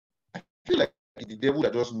 I feel like it's the devil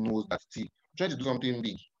that just knows that trying to do something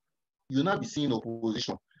big, you'll not be seeing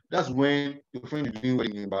opposition. That's when your friend is doing well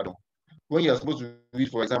in battle. When you're supposed to read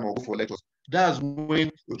for exam or go for lectures, that's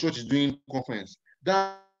when your church is doing conference.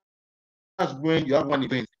 That's when you have one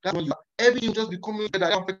event. That's when everything just becoming that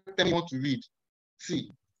every time you want to read. See,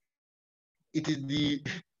 it is the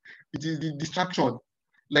distraction.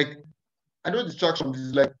 Like I know distraction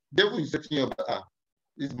is like devil is setting you up.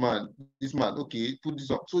 this man, okay, put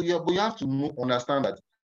this up. So but you have to understand that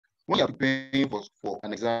when you're preparing for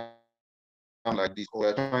an exam like this, or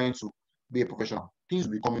you're trying to be a professional, things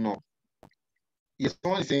will be coming up. Yes,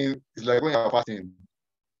 someone is saying it's like when you're fasting,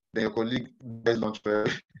 then your colleague buys lunch for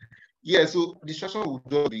yeah, so distraction will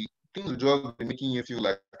just be things will just be making you feel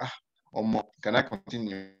like can I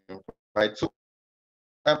continue? Right. So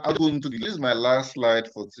I'll go into this is my last slide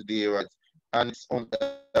for today, right? And it's on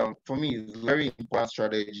for me, it's very important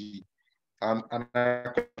strategy. And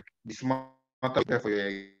be smarter prepare for your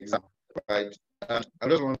exam, right? And I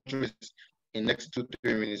just want to show this in next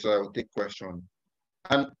 2-3 minutes, so I will take question.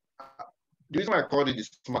 And the reason I called it the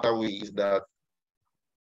smarter way is that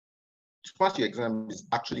to pass your exam is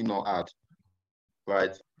actually not hard,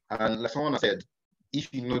 right? And like someone said,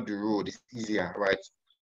 if you know the road, it's easier, right?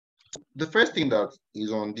 The first thing that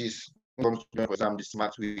is on this comes to for exam the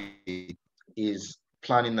smart way is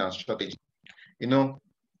planning and strategy. You know,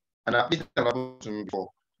 and this happened to me before.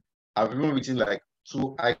 I've even written like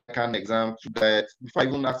 2 ICANN exam, 2 diet before I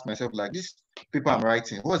even ask myself like this paper I'm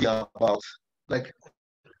writing, what's it about? Like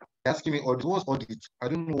asking me audit, what's audit? I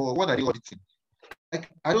don't know what are they auditing. Like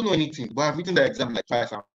I don't know anything, but I've written the exam like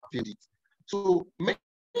twice and failed it. So many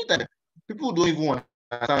times people don't even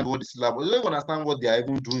understand what the syllabus, they don't even understand what they are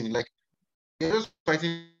even doing. Like they're just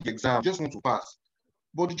fighting the exam, just want to pass.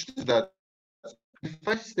 But the truth is that the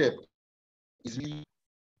first step is really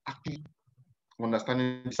actually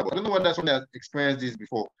understanding the syllabus. I don't know whether someone has experienced this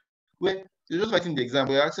before, where you're just writing the exam,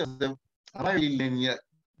 but you're asking yourself, am I really learning yet?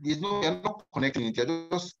 You're not connecting it, you're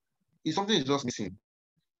just, something is just missing.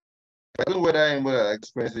 I don't know whether anybody has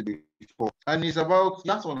experienced it before. And it's about,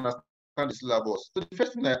 you have to understand the syllabus. So the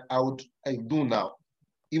first thing I do now,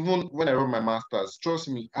 even when I wrote my master's, trust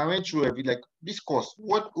me, I went through like this course.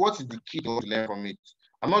 What is the key to learn from it?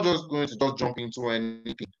 I'm not just going to just jump into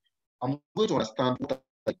anything. I'm going to understand what are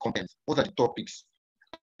the contents, what are the topics.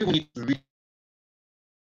 People need to read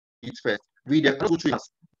it first. Read it, go through it.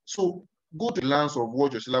 So go to the lens of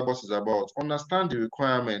what your syllabus is about. Understand the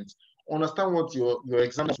requirements. Understand what your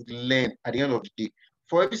examiners will learn at the end of the day.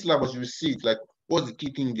 For every syllabus, you see it like what's the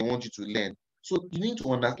key thing they want you to learn. So you need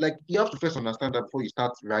to understand, like you have to first understand that before you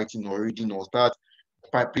start writing or reading or start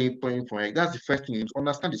preparing for it. That's the first thing. You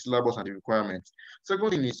understand the syllabus and the requirements. Second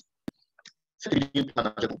thing is set a reading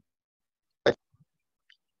plan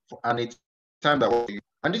and it's time that works for you.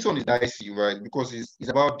 And this one is dicey, right? Because it's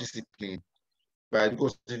about discipline, right?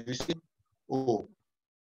 Because if you say, oh,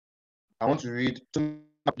 I want to read, so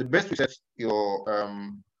the best way to set your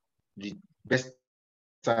the best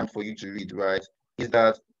time for you to read, right, is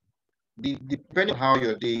that depending on how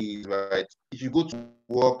your day is, right? If you go to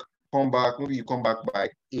work, come back, maybe you come back by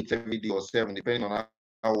 8 every day or 7, depending on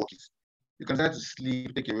how work is. You can start to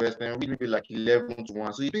sleep, take a rest, and read maybe like 11 to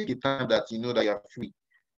 1. So you pick a time that you know that you're free.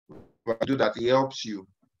 Right? Do that, it helps you,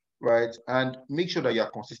 right? And make sure that you're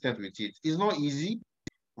consistent with it. It's not easy,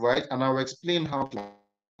 right? And I'll explain how to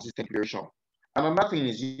consistent preparation. And another thing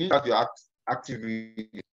is you need to have your active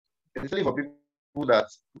reading, especially for people that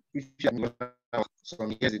if you have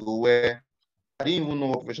some years ago where I didn't even know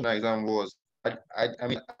what professional exam was. I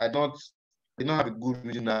mean I did not have a good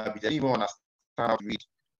reading habit. I didn't even understand how to read.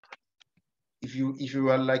 If you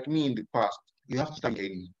were like me in the past, you have to start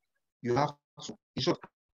early. You have to. In short,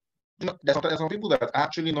 there's some people that are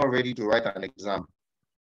actually not ready to write an exam.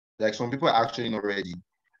 Like some people are actually not ready.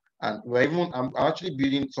 And I'm actually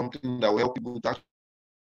building something that will help people to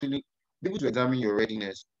actually be able to examine your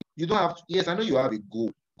readiness. You don't have to, yes, I know you have a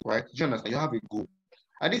goal, right? Do you understand? You have a goal.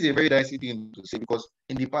 And this is a very dicey thing to say because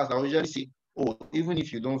in the past I would usually say, oh, even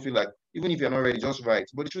if you don't feel like, even if you're not ready, just write.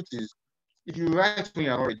 But the truth is, if you write when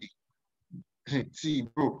you're not ready, see,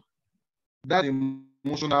 bro, that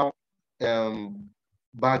emotional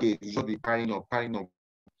baggage will just be piling up, piling up.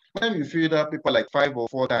 When you fill that paper like 5 or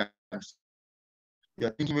 4 times,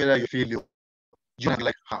 you're thinking whether you fail, you're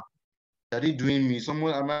like, are they doing me?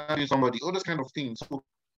 Someone, am I doing somebody? All those kind of things. So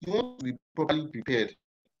you want to be properly prepared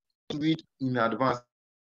to read in advance.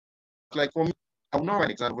 Like for me, I will not write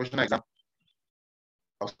an exam, professional exam.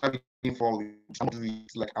 I'll start reading for weeks. I won't do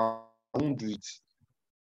it. Like I won't do it.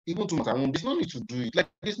 Even 2 months, I won't. There's no need to do it. Like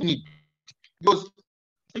there's no need because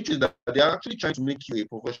the truth is that they are actually trying to make you a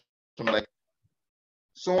professional, like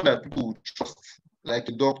someone that people trust, like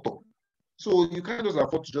a doctor. So you can't just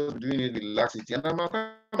afford to just be doing it with laxity. And I'm not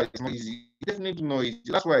it's not easy. It's definitely not easy.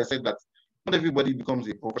 That's why I said that not everybody becomes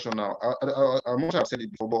a professional. I'm not sure I've said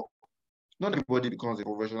it before, but not everybody becomes a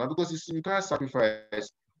professional because it requires sacrifice. It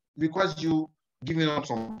requires you giving up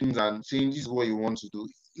some things and saying this is what you want to do.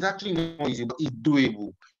 It's actually not easy, but it's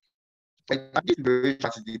doable. Like this is very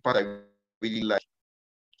strategic part I really like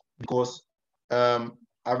because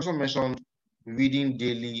I've also mentioned reading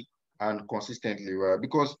daily and consistently, right?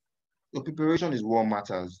 Because your preparation is what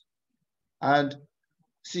matters. And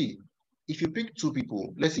see, if you pick two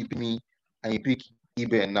people, let's say you pick me and you pick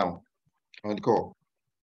Iben now on the call,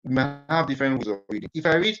 we might have different ways of reading. If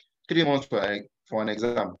I read 3 months for an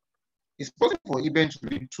exam, it's possible for Iben to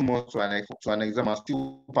read 2 months to an exam and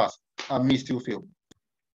still pass and me still fail.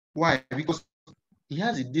 Why? Because he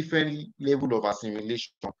has a different level of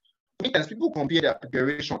assimilation. Many times people compare their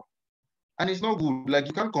preparation, and it's not good. Like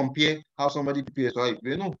you can't compare how somebody prepares to how you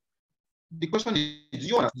prepare. No. The question is,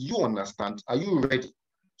 do you understand? Are you ready?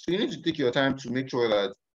 So you need to take your time to make sure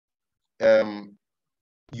that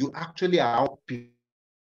you actually are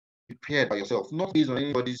prepared by yourself, not based on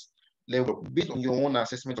anybody's level, based on your own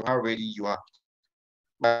assessment of how ready you are.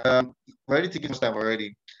 We're already taking much time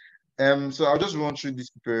already. So I'll just run through this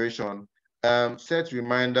preparation. Set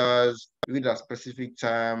reminders, read at specific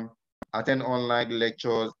time, attend online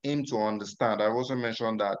lectures, aim to understand. I've also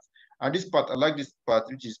mentioned that. And this part, I like this part,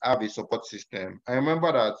 which is have a support system. I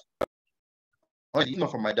remember that, honestly, even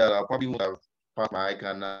for my dad, I probably would have passed my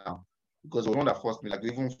ICANN now because it was one that forced me, like,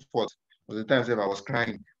 even fought. There was the times I was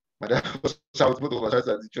crying. My dad was shouting, both of us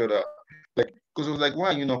shouting at each other. Like, because it was like, why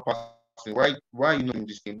are you not passing? Why are you not in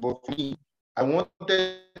this thing? But for me, I wanted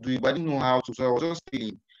to do it, but I didn't know how to. So I was just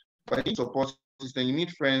feeling. But I need support system. You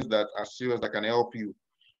need friends that are serious that can help you.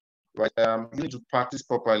 Right? You need to practice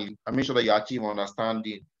properly and make sure that you achieve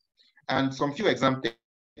understanding. And some few exam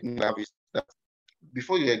techniques I have is that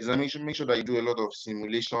before your examination, make sure that you do a lot of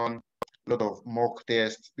simulation, a lot of mock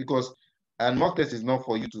tests, because and mock test is not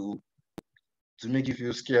for you to make you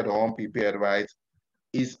feel scared or unprepared, right?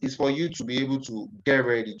 Is for you to be able to get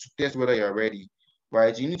ready, to test whether you're ready,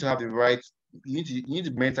 right? You need to have the right, you need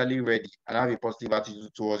to be mentally ready and have a positive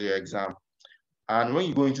attitude towards your exam. And when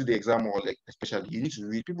you go into the exam, or like especially, you need to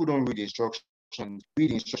read. People don't read instructions.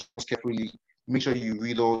 Read instructions carefully. Make sure you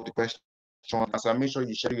read all the questions. Answer. Make sure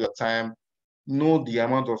you schedule your time. Know the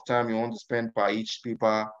amount of time you want to spend per each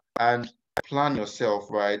paper, and plan yourself,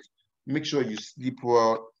 right? Make sure you sleep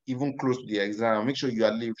well, even close to the exam. Make sure you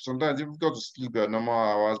are late. Sometimes it's difficult to sleep your normal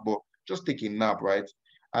hours, but just take a nap, right?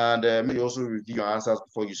 And maybe also review your answers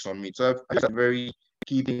before you submit. So I think that's a very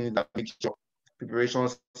key thing that makes your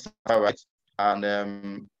preparations right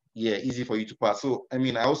and yeah, easy for you to pass. So I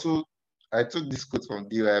mean, I took this quote from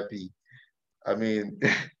DYP. I mean,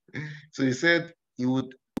 so he said he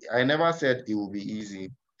would. I never said it will be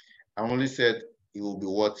easy. I only said it will be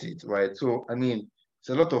worth it, right? So I mean, it's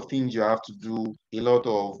a lot of things you have to do, a lot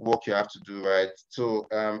of work you have to do, right? So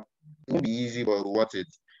it won't be easy, but worth it,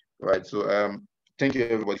 right? So thank you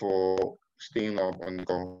everybody for staying up on the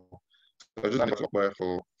call. So just hand it up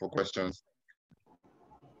for questions.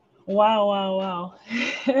 Wow, wow, wow.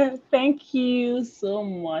 Thank you so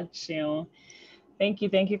much. Thank you,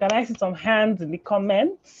 thank you. Can I see some hands in the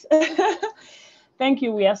comments? Thank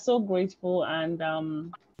you. We are so grateful, and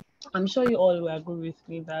I'm sure you all will agree with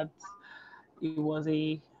me that it was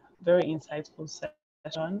a very insightful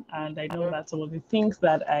session, and I know that some of the things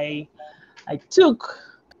that I took,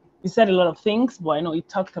 we said a lot of things, but I know it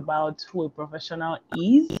talked about who a professional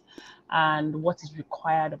is and what is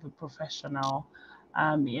required of a professional.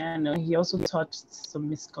 Yeah, no, he also touched some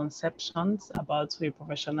misconceptions about who a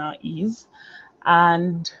professional is,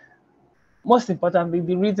 and most importantly,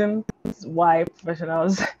 the reasons why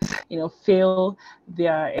professionals, fail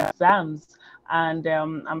their exams. And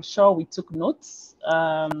I'm sure we took notes.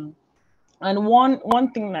 And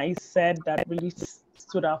one thing that he said that really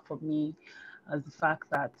stood out for me as the fact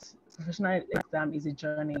that professional exam is a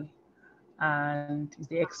journey, and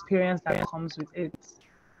the experience that comes with it.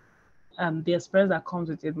 The experience that comes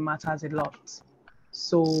with it matters a lot.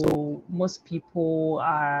 So most people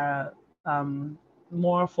are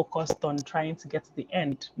more focused on trying to get to the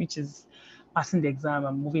end, which is passing the exam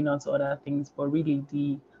and moving on to other things. But really,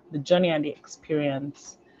 the journey and the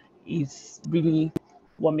experience is really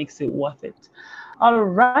what makes it worth it. All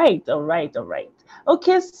right, all right, all right.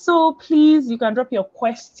 Okay, so please, you can drop your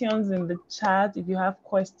questions in the chat if you have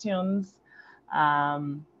questions.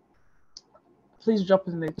 Please drop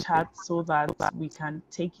in the chat so that we can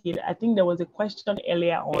take it. I think there was a question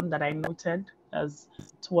earlier on that I noted as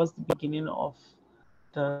towards the beginning of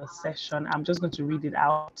the session. I'm just going to read it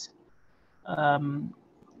out.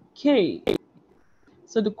 Okay.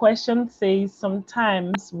 So the question says,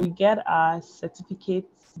 sometimes we get our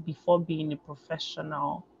certificates before being a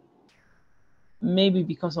professional, maybe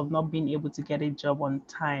because of not being able to get a job on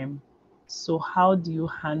time. So how do you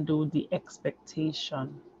handle the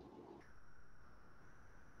expectation?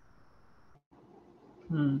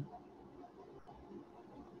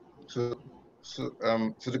 So so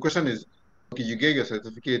the question is, okay, you get your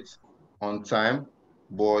certificate on time,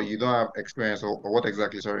 but you don't have experience, or what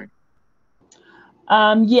exactly? Sorry.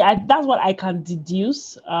 Yeah, that's what I can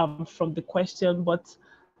deduce from the question. But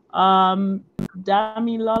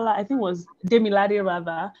Damilola, I think was Demilade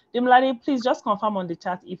rather. Demilade, please just confirm on the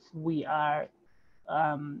chat if we are.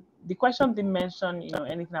 The question didn't mention,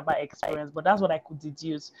 anything about experience, but that's what I could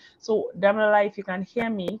deduce. So Damilola, if you can hear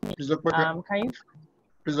me, Please, Dr. can you?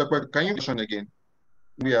 Please, Dr. Can you question again?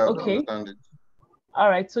 We have to Okay. understand it. All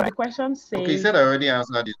right. So the question says. Okay, he said I already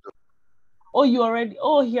answered it. Oh, you already.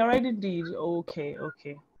 Oh, he already did. Okay.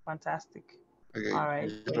 Okay. Fantastic. Okay, All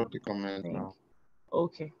right. you drop the comment now.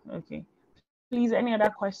 Okay. Okay. Please, any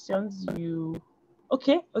other questions?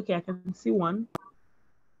 Okay. Okay. I can see one.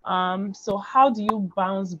 So how do you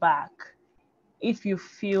bounce back if you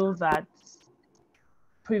feel that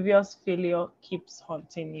previous failure keeps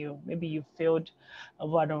haunting you? Maybe you failed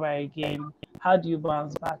over and over again. How do you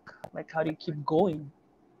bounce back? Like, how do you keep going?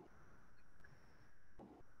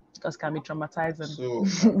 Because it can be traumatizing. So,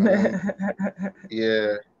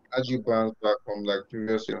 yeah, as you bounce back from like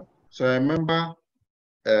previous year. So I remember,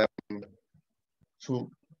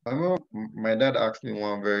 so I remember my dad asked me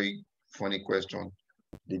one very funny question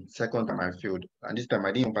the second time I failed, and this time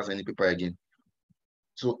I didn't pass any paper again.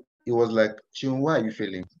 So it was like, Seun, why are you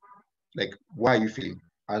failing? Like, why are you failing?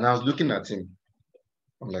 And I was looking at him.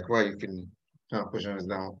 I'm like, why are you failing? Kind of question is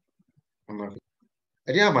down. I'm like,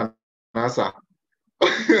 I didn't have an answer.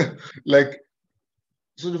 Like,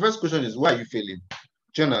 so the first question is, why are you failing?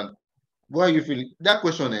 Jonan, why are you feeling? That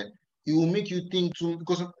question, it will make you think too,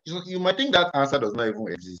 because you might think that answer does not even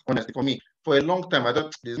exist. Honestly, for me, for a long time, I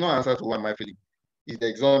thought there's no answer to why am I feeling. It's the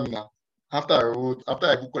examiner. After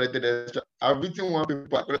I collected extra, I've written one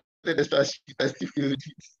paper, I collected extra sheet, I still feel it.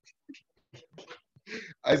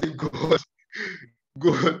 I say, God,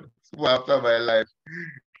 so after my life.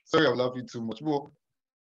 Sorry, I'm laughing too much. But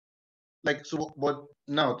but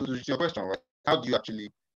now to your question, right? How do you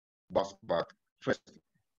actually bounce back? First,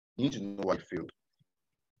 you need to know why you failed.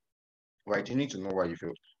 Right? You need to know why you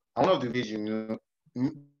failed. And one of the ways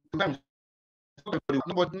sometimes not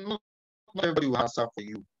everybody will answer for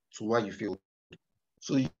you to why you failed.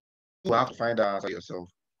 So you have to find that answer yourself.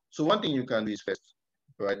 So one thing you can do is first,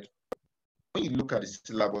 right? When you look at the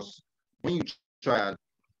syllabus, when you try and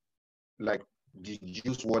like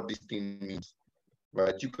deduce what this thing means,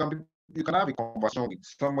 right? You can have a conversation with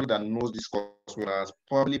somebody that knows this course well, has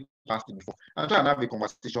probably passed it before, and try and have a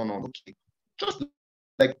conversation on okay, just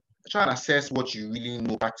like try and assess what you really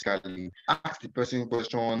know practically. Ask the person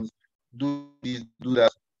questions, do this, do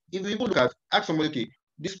that. If you even ask somebody, okay,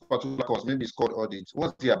 this particular course, maybe it's called audit.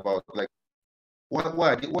 What's it about? Like, what's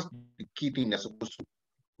the key thing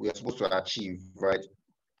we are supposed to achieve, right?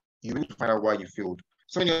 You need to find out why you failed.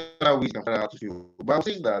 So many other ways you can find out how to fail. But I would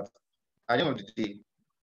say that at the end of the day,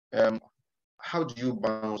 how do you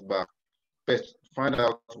bounce back? First, find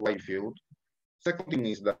out why you failed. Second thing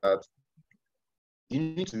is that you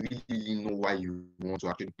need to really, really know why you want to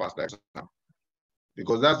actually pass that exam.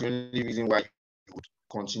 Because that's the only reason why you would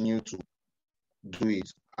continue to do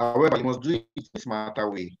it. However, you must do it in a smarter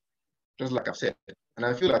way, just like I've said. And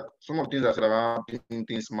I feel like some of the things I said around doing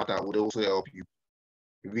things smarter would also help you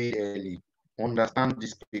read early, understand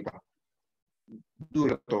this paper, do a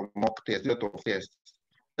lot of mock tests, do a lot of tests.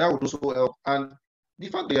 That would also help. And the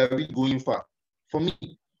fact that you're really going far, for me,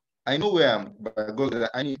 I know where I'm, but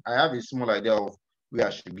I have a small idea of where I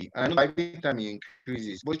should be. And I know every time it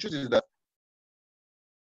increases. But the truth is that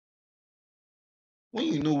when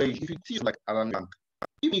you know if it is like around bank,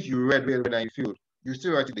 even if you read and you failed, you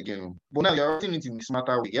still write it again. But now you're writing it in a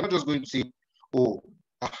smarter way. You're not just going to say, oh,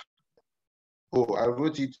 I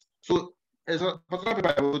wrote it. So there's a particular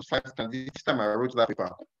paper I wrote 5 times. This time I wrote that paper.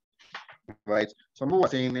 Right? Some people were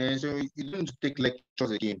saying, so you don't need to take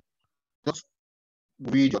lectures again. Just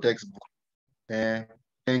read your textbook.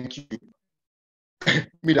 Thank you.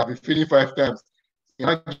 Me that I've been failing 5 times. You're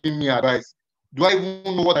not giving me advice. Do I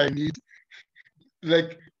even know what I need?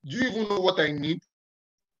 Like, do you even know what I need?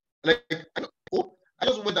 Like, I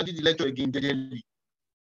just went and did the lecture again. Do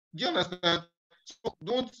you understand? So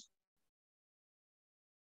don't.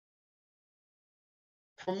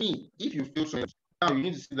 For me, if you feel so, now you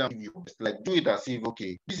need to sit down and give your best. Like, do it as if,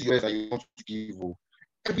 okay, this is your best that you want to give.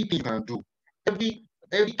 Everything you can do.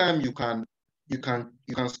 Every time you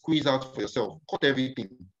can squeeze out for yourself. Cut everything.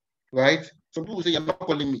 Right? Some people say, I'm not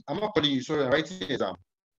calling me. I'm not calling you. Sorry, I'm writing an exam.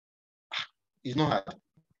 It's not hard.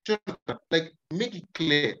 Like, make it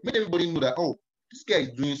clear. Make everybody know that, oh, this guy is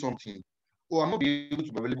doing something. Oh, I'm not be able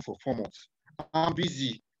to be available for 4 months. I'm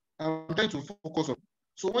busy. I'm trying to focus on.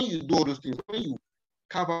 So when you do all those things, when you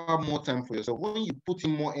carve out more time for yourself, when you put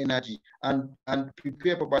in more energy and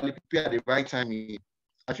prepare properly, prepare at the right time,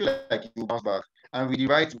 I feel like you bounce back. And with the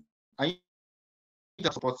right, and you need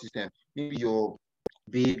a support system, maybe your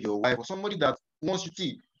babe, your wife, or somebody that wants you to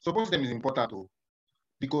see. Support system is important, though,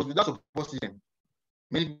 because without support system,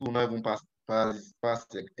 many people will not even pass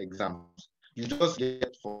exams. You just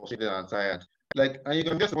get frustrated and tired. Like, and you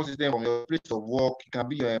can get support system from your place of work. It can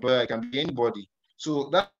be your employer. It can be anybody. So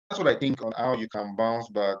that's what I think on how you can bounce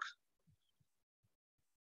back.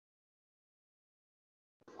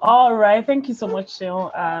 All right, thank you so much,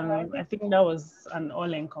 Seun. I think that was an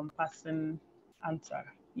all-encompassing answer.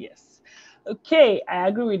 Yes. Okay, I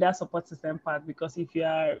agree with that support system part, because if you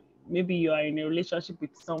are, maybe you are in a relationship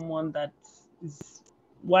with someone that is,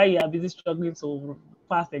 while you are busy struggling to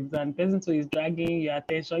pass exam, person two is dragging your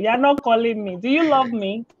attention. You are not calling me. Do you love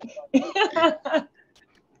me?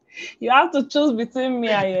 You have to choose between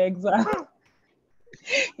me and your exam.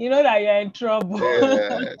 You know that you're in trouble.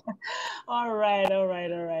 Yeah. All right, all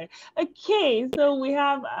right, all right. Okay, so we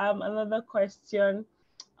have another question.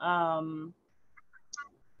 Um,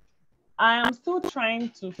 I am still trying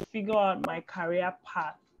to figure out my career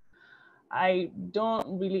path. I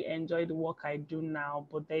don't really enjoy the work I do now,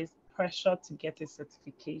 but there's pressure to get a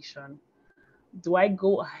certification. Do I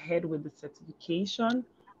go ahead with the certification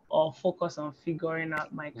or focus on figuring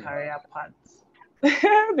out my career path?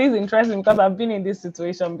 This is interesting because I've been in this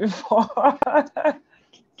situation before.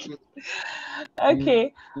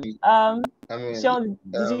 Okay. Um, I mean, Sean,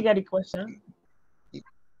 did you get the question?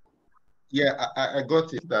 yeah, I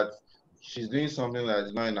got it that she's doing something that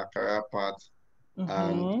is not in her career path,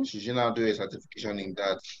 and Mm-hmm. she should now do a certification in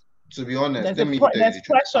that. To be honest, There's let me tell you there's the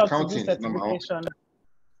truth. pressure to do Accounting is not my own. certification.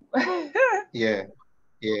 Yeah,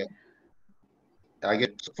 yeah. I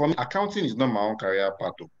get for me, accounting is not my own career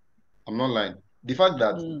path, though. I'm not lying. The fact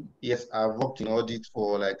that Mm, yes, I've worked in audit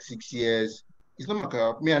for like 6 years, it's not my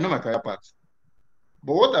career. Me, I know my career path.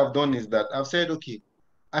 But what I've done is that I've said, okay,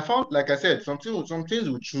 I found, like I said, some things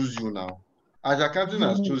will choose you now. As accounting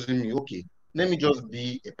has chosen me, okay, let me just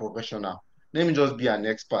be a professional. Let me just be an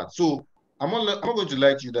expert. So I'm not going to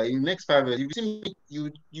lie to you that in the next 5 years, if you see me,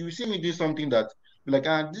 you will see me do something that like,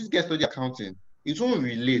 this guy study accounting. It won't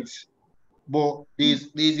relate, but there's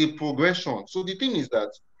a progression. So the thing is that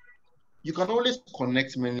you can always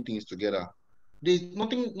connect many things together. There's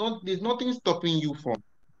nothing stopping you from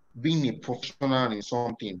being a professional in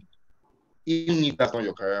something, even if that's not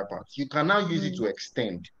your career path. You can now use it to mm,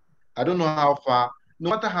 extend. I don't know how far, no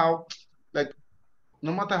matter how, like,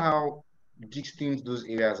 no matter how distinct those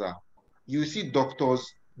areas are, you see doctors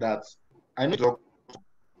that I know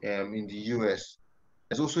in the US.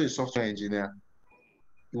 There's also a software engineer.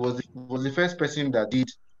 He was the first person that did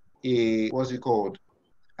what's it called?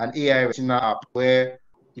 An AI retina app where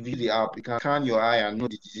if you use the app, you can scan your eye and know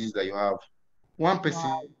the disease that you have. One person,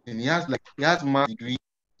 wow. he has master's degree.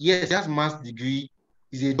 Yes, he has master's degree.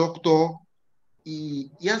 He's a doctor. He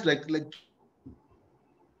has like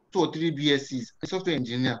 2 or 3 BScs, a software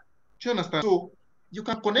engineer. Do you understand? So you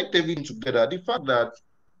can connect everything together. The fact that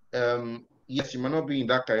yes, you might not be in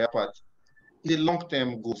that career path is a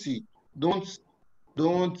long-term goal. See, don't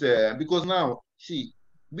because now see,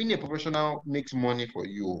 being a professional makes money for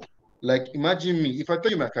you. Like imagine me, if I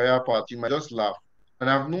tell you my career path, you might just laugh. And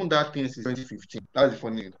I've known that thing since 2015. That's the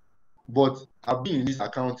funny thing. But I've been in this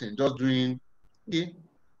accounting, just doing, okay,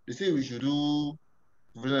 they say we should do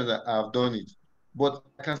professionals that I've done it. But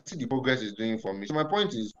I can see the progress it's doing for me. So my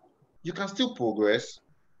point is, you can still progress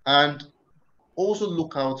and also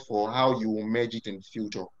look out for how you will merge it in the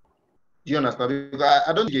future. Do you understand? Because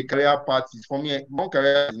I don't think a career path is for me. My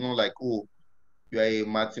career is not like, oh, you are a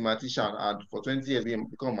mathematician and for 20 years you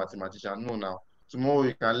become a mathematician. No, now tomorrow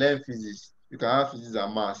you can learn physics. You can have physics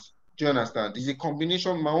and maths. Do you understand? It's a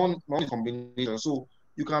combination. My own combination. So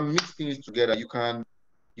you can mix things together. You can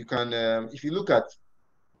if you look at,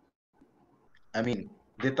 I mean,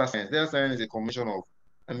 data science. Data science is a combination of,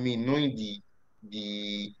 I mean, knowing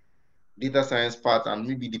the data science part and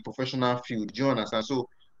maybe the professional field. Do you understand? So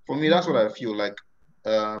for me, that's what Mm, I feel like.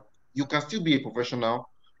 Uh, you can still be a professional.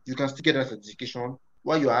 You can still get that certification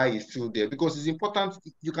while your eye is still there because it's important.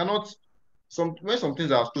 You cannot when some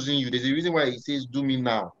things are choosing you. There's a reason why it says "do me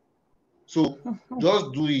now." So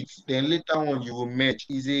just do it. Then later on you will merge.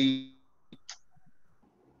 Do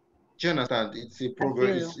you understand? It's a I progress.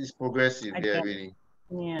 feel you. It's progressive. I Yeah, get it. really.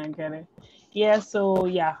 Yeah, I get it. Yeah, so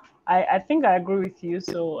yeah, I think I agree with you.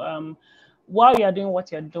 So while you're doing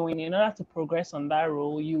what you're doing, in order to progress on that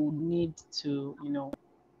role, you need to,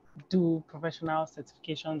 do professional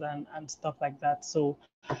certifications and stuff like that. So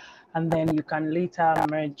and then you can later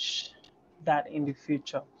merge that in the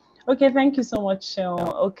future. Okay, thank you so much,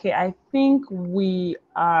 Seun. Okay, I think we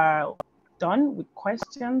are done with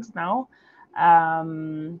questions now.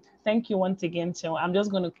 Thank you once again, Seun. I'm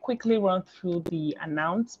just going to quickly run through the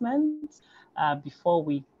announcements before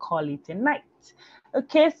we call it a night.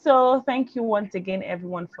 Okay, so thank you once again,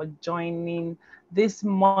 everyone, for joining this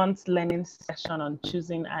month's learning session on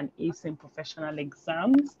choosing and acing professional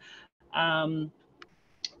exams.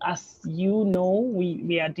 As you know,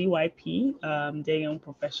 we are DYP, the Young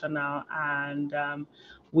Professional, and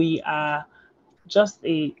we are just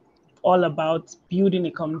all about building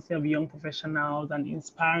a community of young professionals and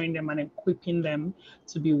inspiring them and equipping them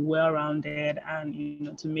to be well-rounded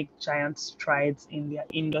and to make giant strides in their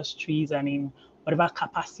industries and in whatever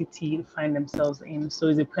capacity they find themselves in. So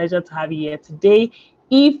it's a pleasure to have you here today.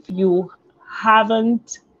 If you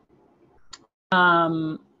haven't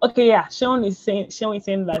okay, yeah, Seun is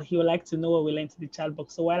saying that he would like to know what we learned in the chat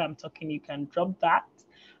box. So while I'm talking, you can drop that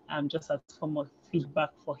just as a form of feedback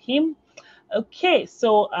for him. Okay,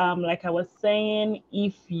 so like I was saying,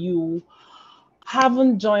 if you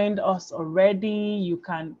haven't joined us already, you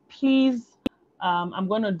can please I'm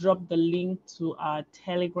going to drop the link to our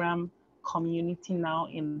Telegram community now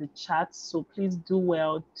in the chat, so please do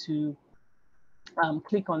well to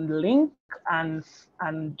click on the link and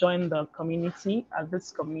join the community. At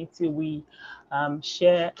this community, we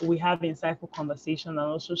we have insightful conversation and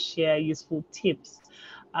also share useful tips.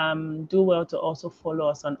 Do well to also follow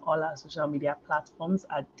us on all our social media platforms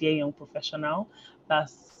at Dear Young Professional.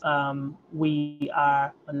 That's we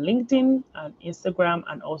are on LinkedIn and Instagram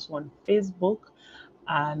and also on Facebook,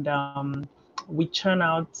 and we churn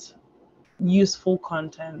out useful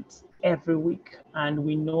content every week, and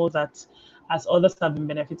we know that as others have been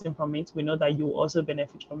benefiting from it, we know that you also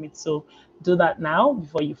benefit from it. So do that now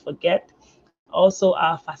before you forget. Also,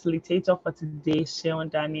 our facilitator for today,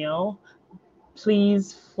 Seun Daniel,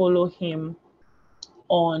 please follow him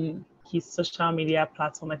on his social media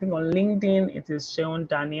platform. I think on LinkedIn it is Seun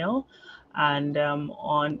Daniel, and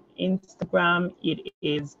on Instagram it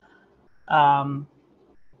is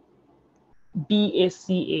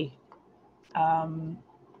BACA.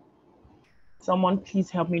 Someone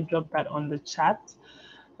please help me drop that on the chat.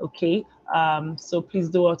 Okay, so please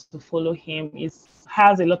do want to follow him. He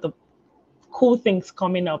has a lot of cool things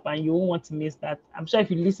coming up and you won't want to miss that. I'm sure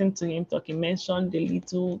if you listen to him talk, he mentioned a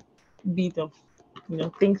little bit of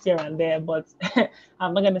things here and there, but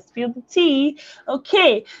I'm not gonna spill the tea.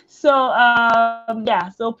 Okay, so yeah,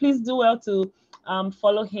 so please do well to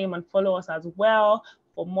follow him and follow us as well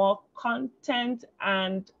for more content.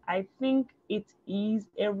 And I think it is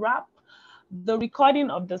a wrap. The recording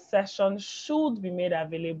of the session should be made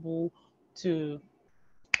available to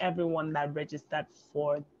everyone that registered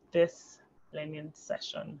for this learning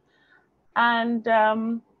session. And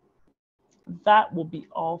that will be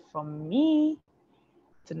all from me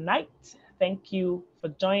tonight. Thank you for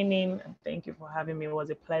joining and thank you for having me. It was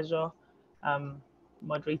a pleasure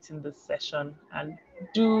moderating this session, and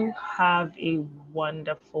do have a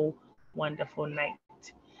wonderful, wonderful night.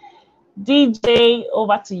 DJ,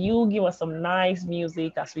 over to you. Give us some nice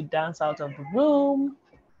music as we dance out of the room.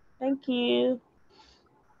 Thank you.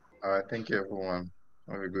 All right, thank you, everyone.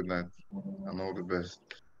 Have a good night and all the best.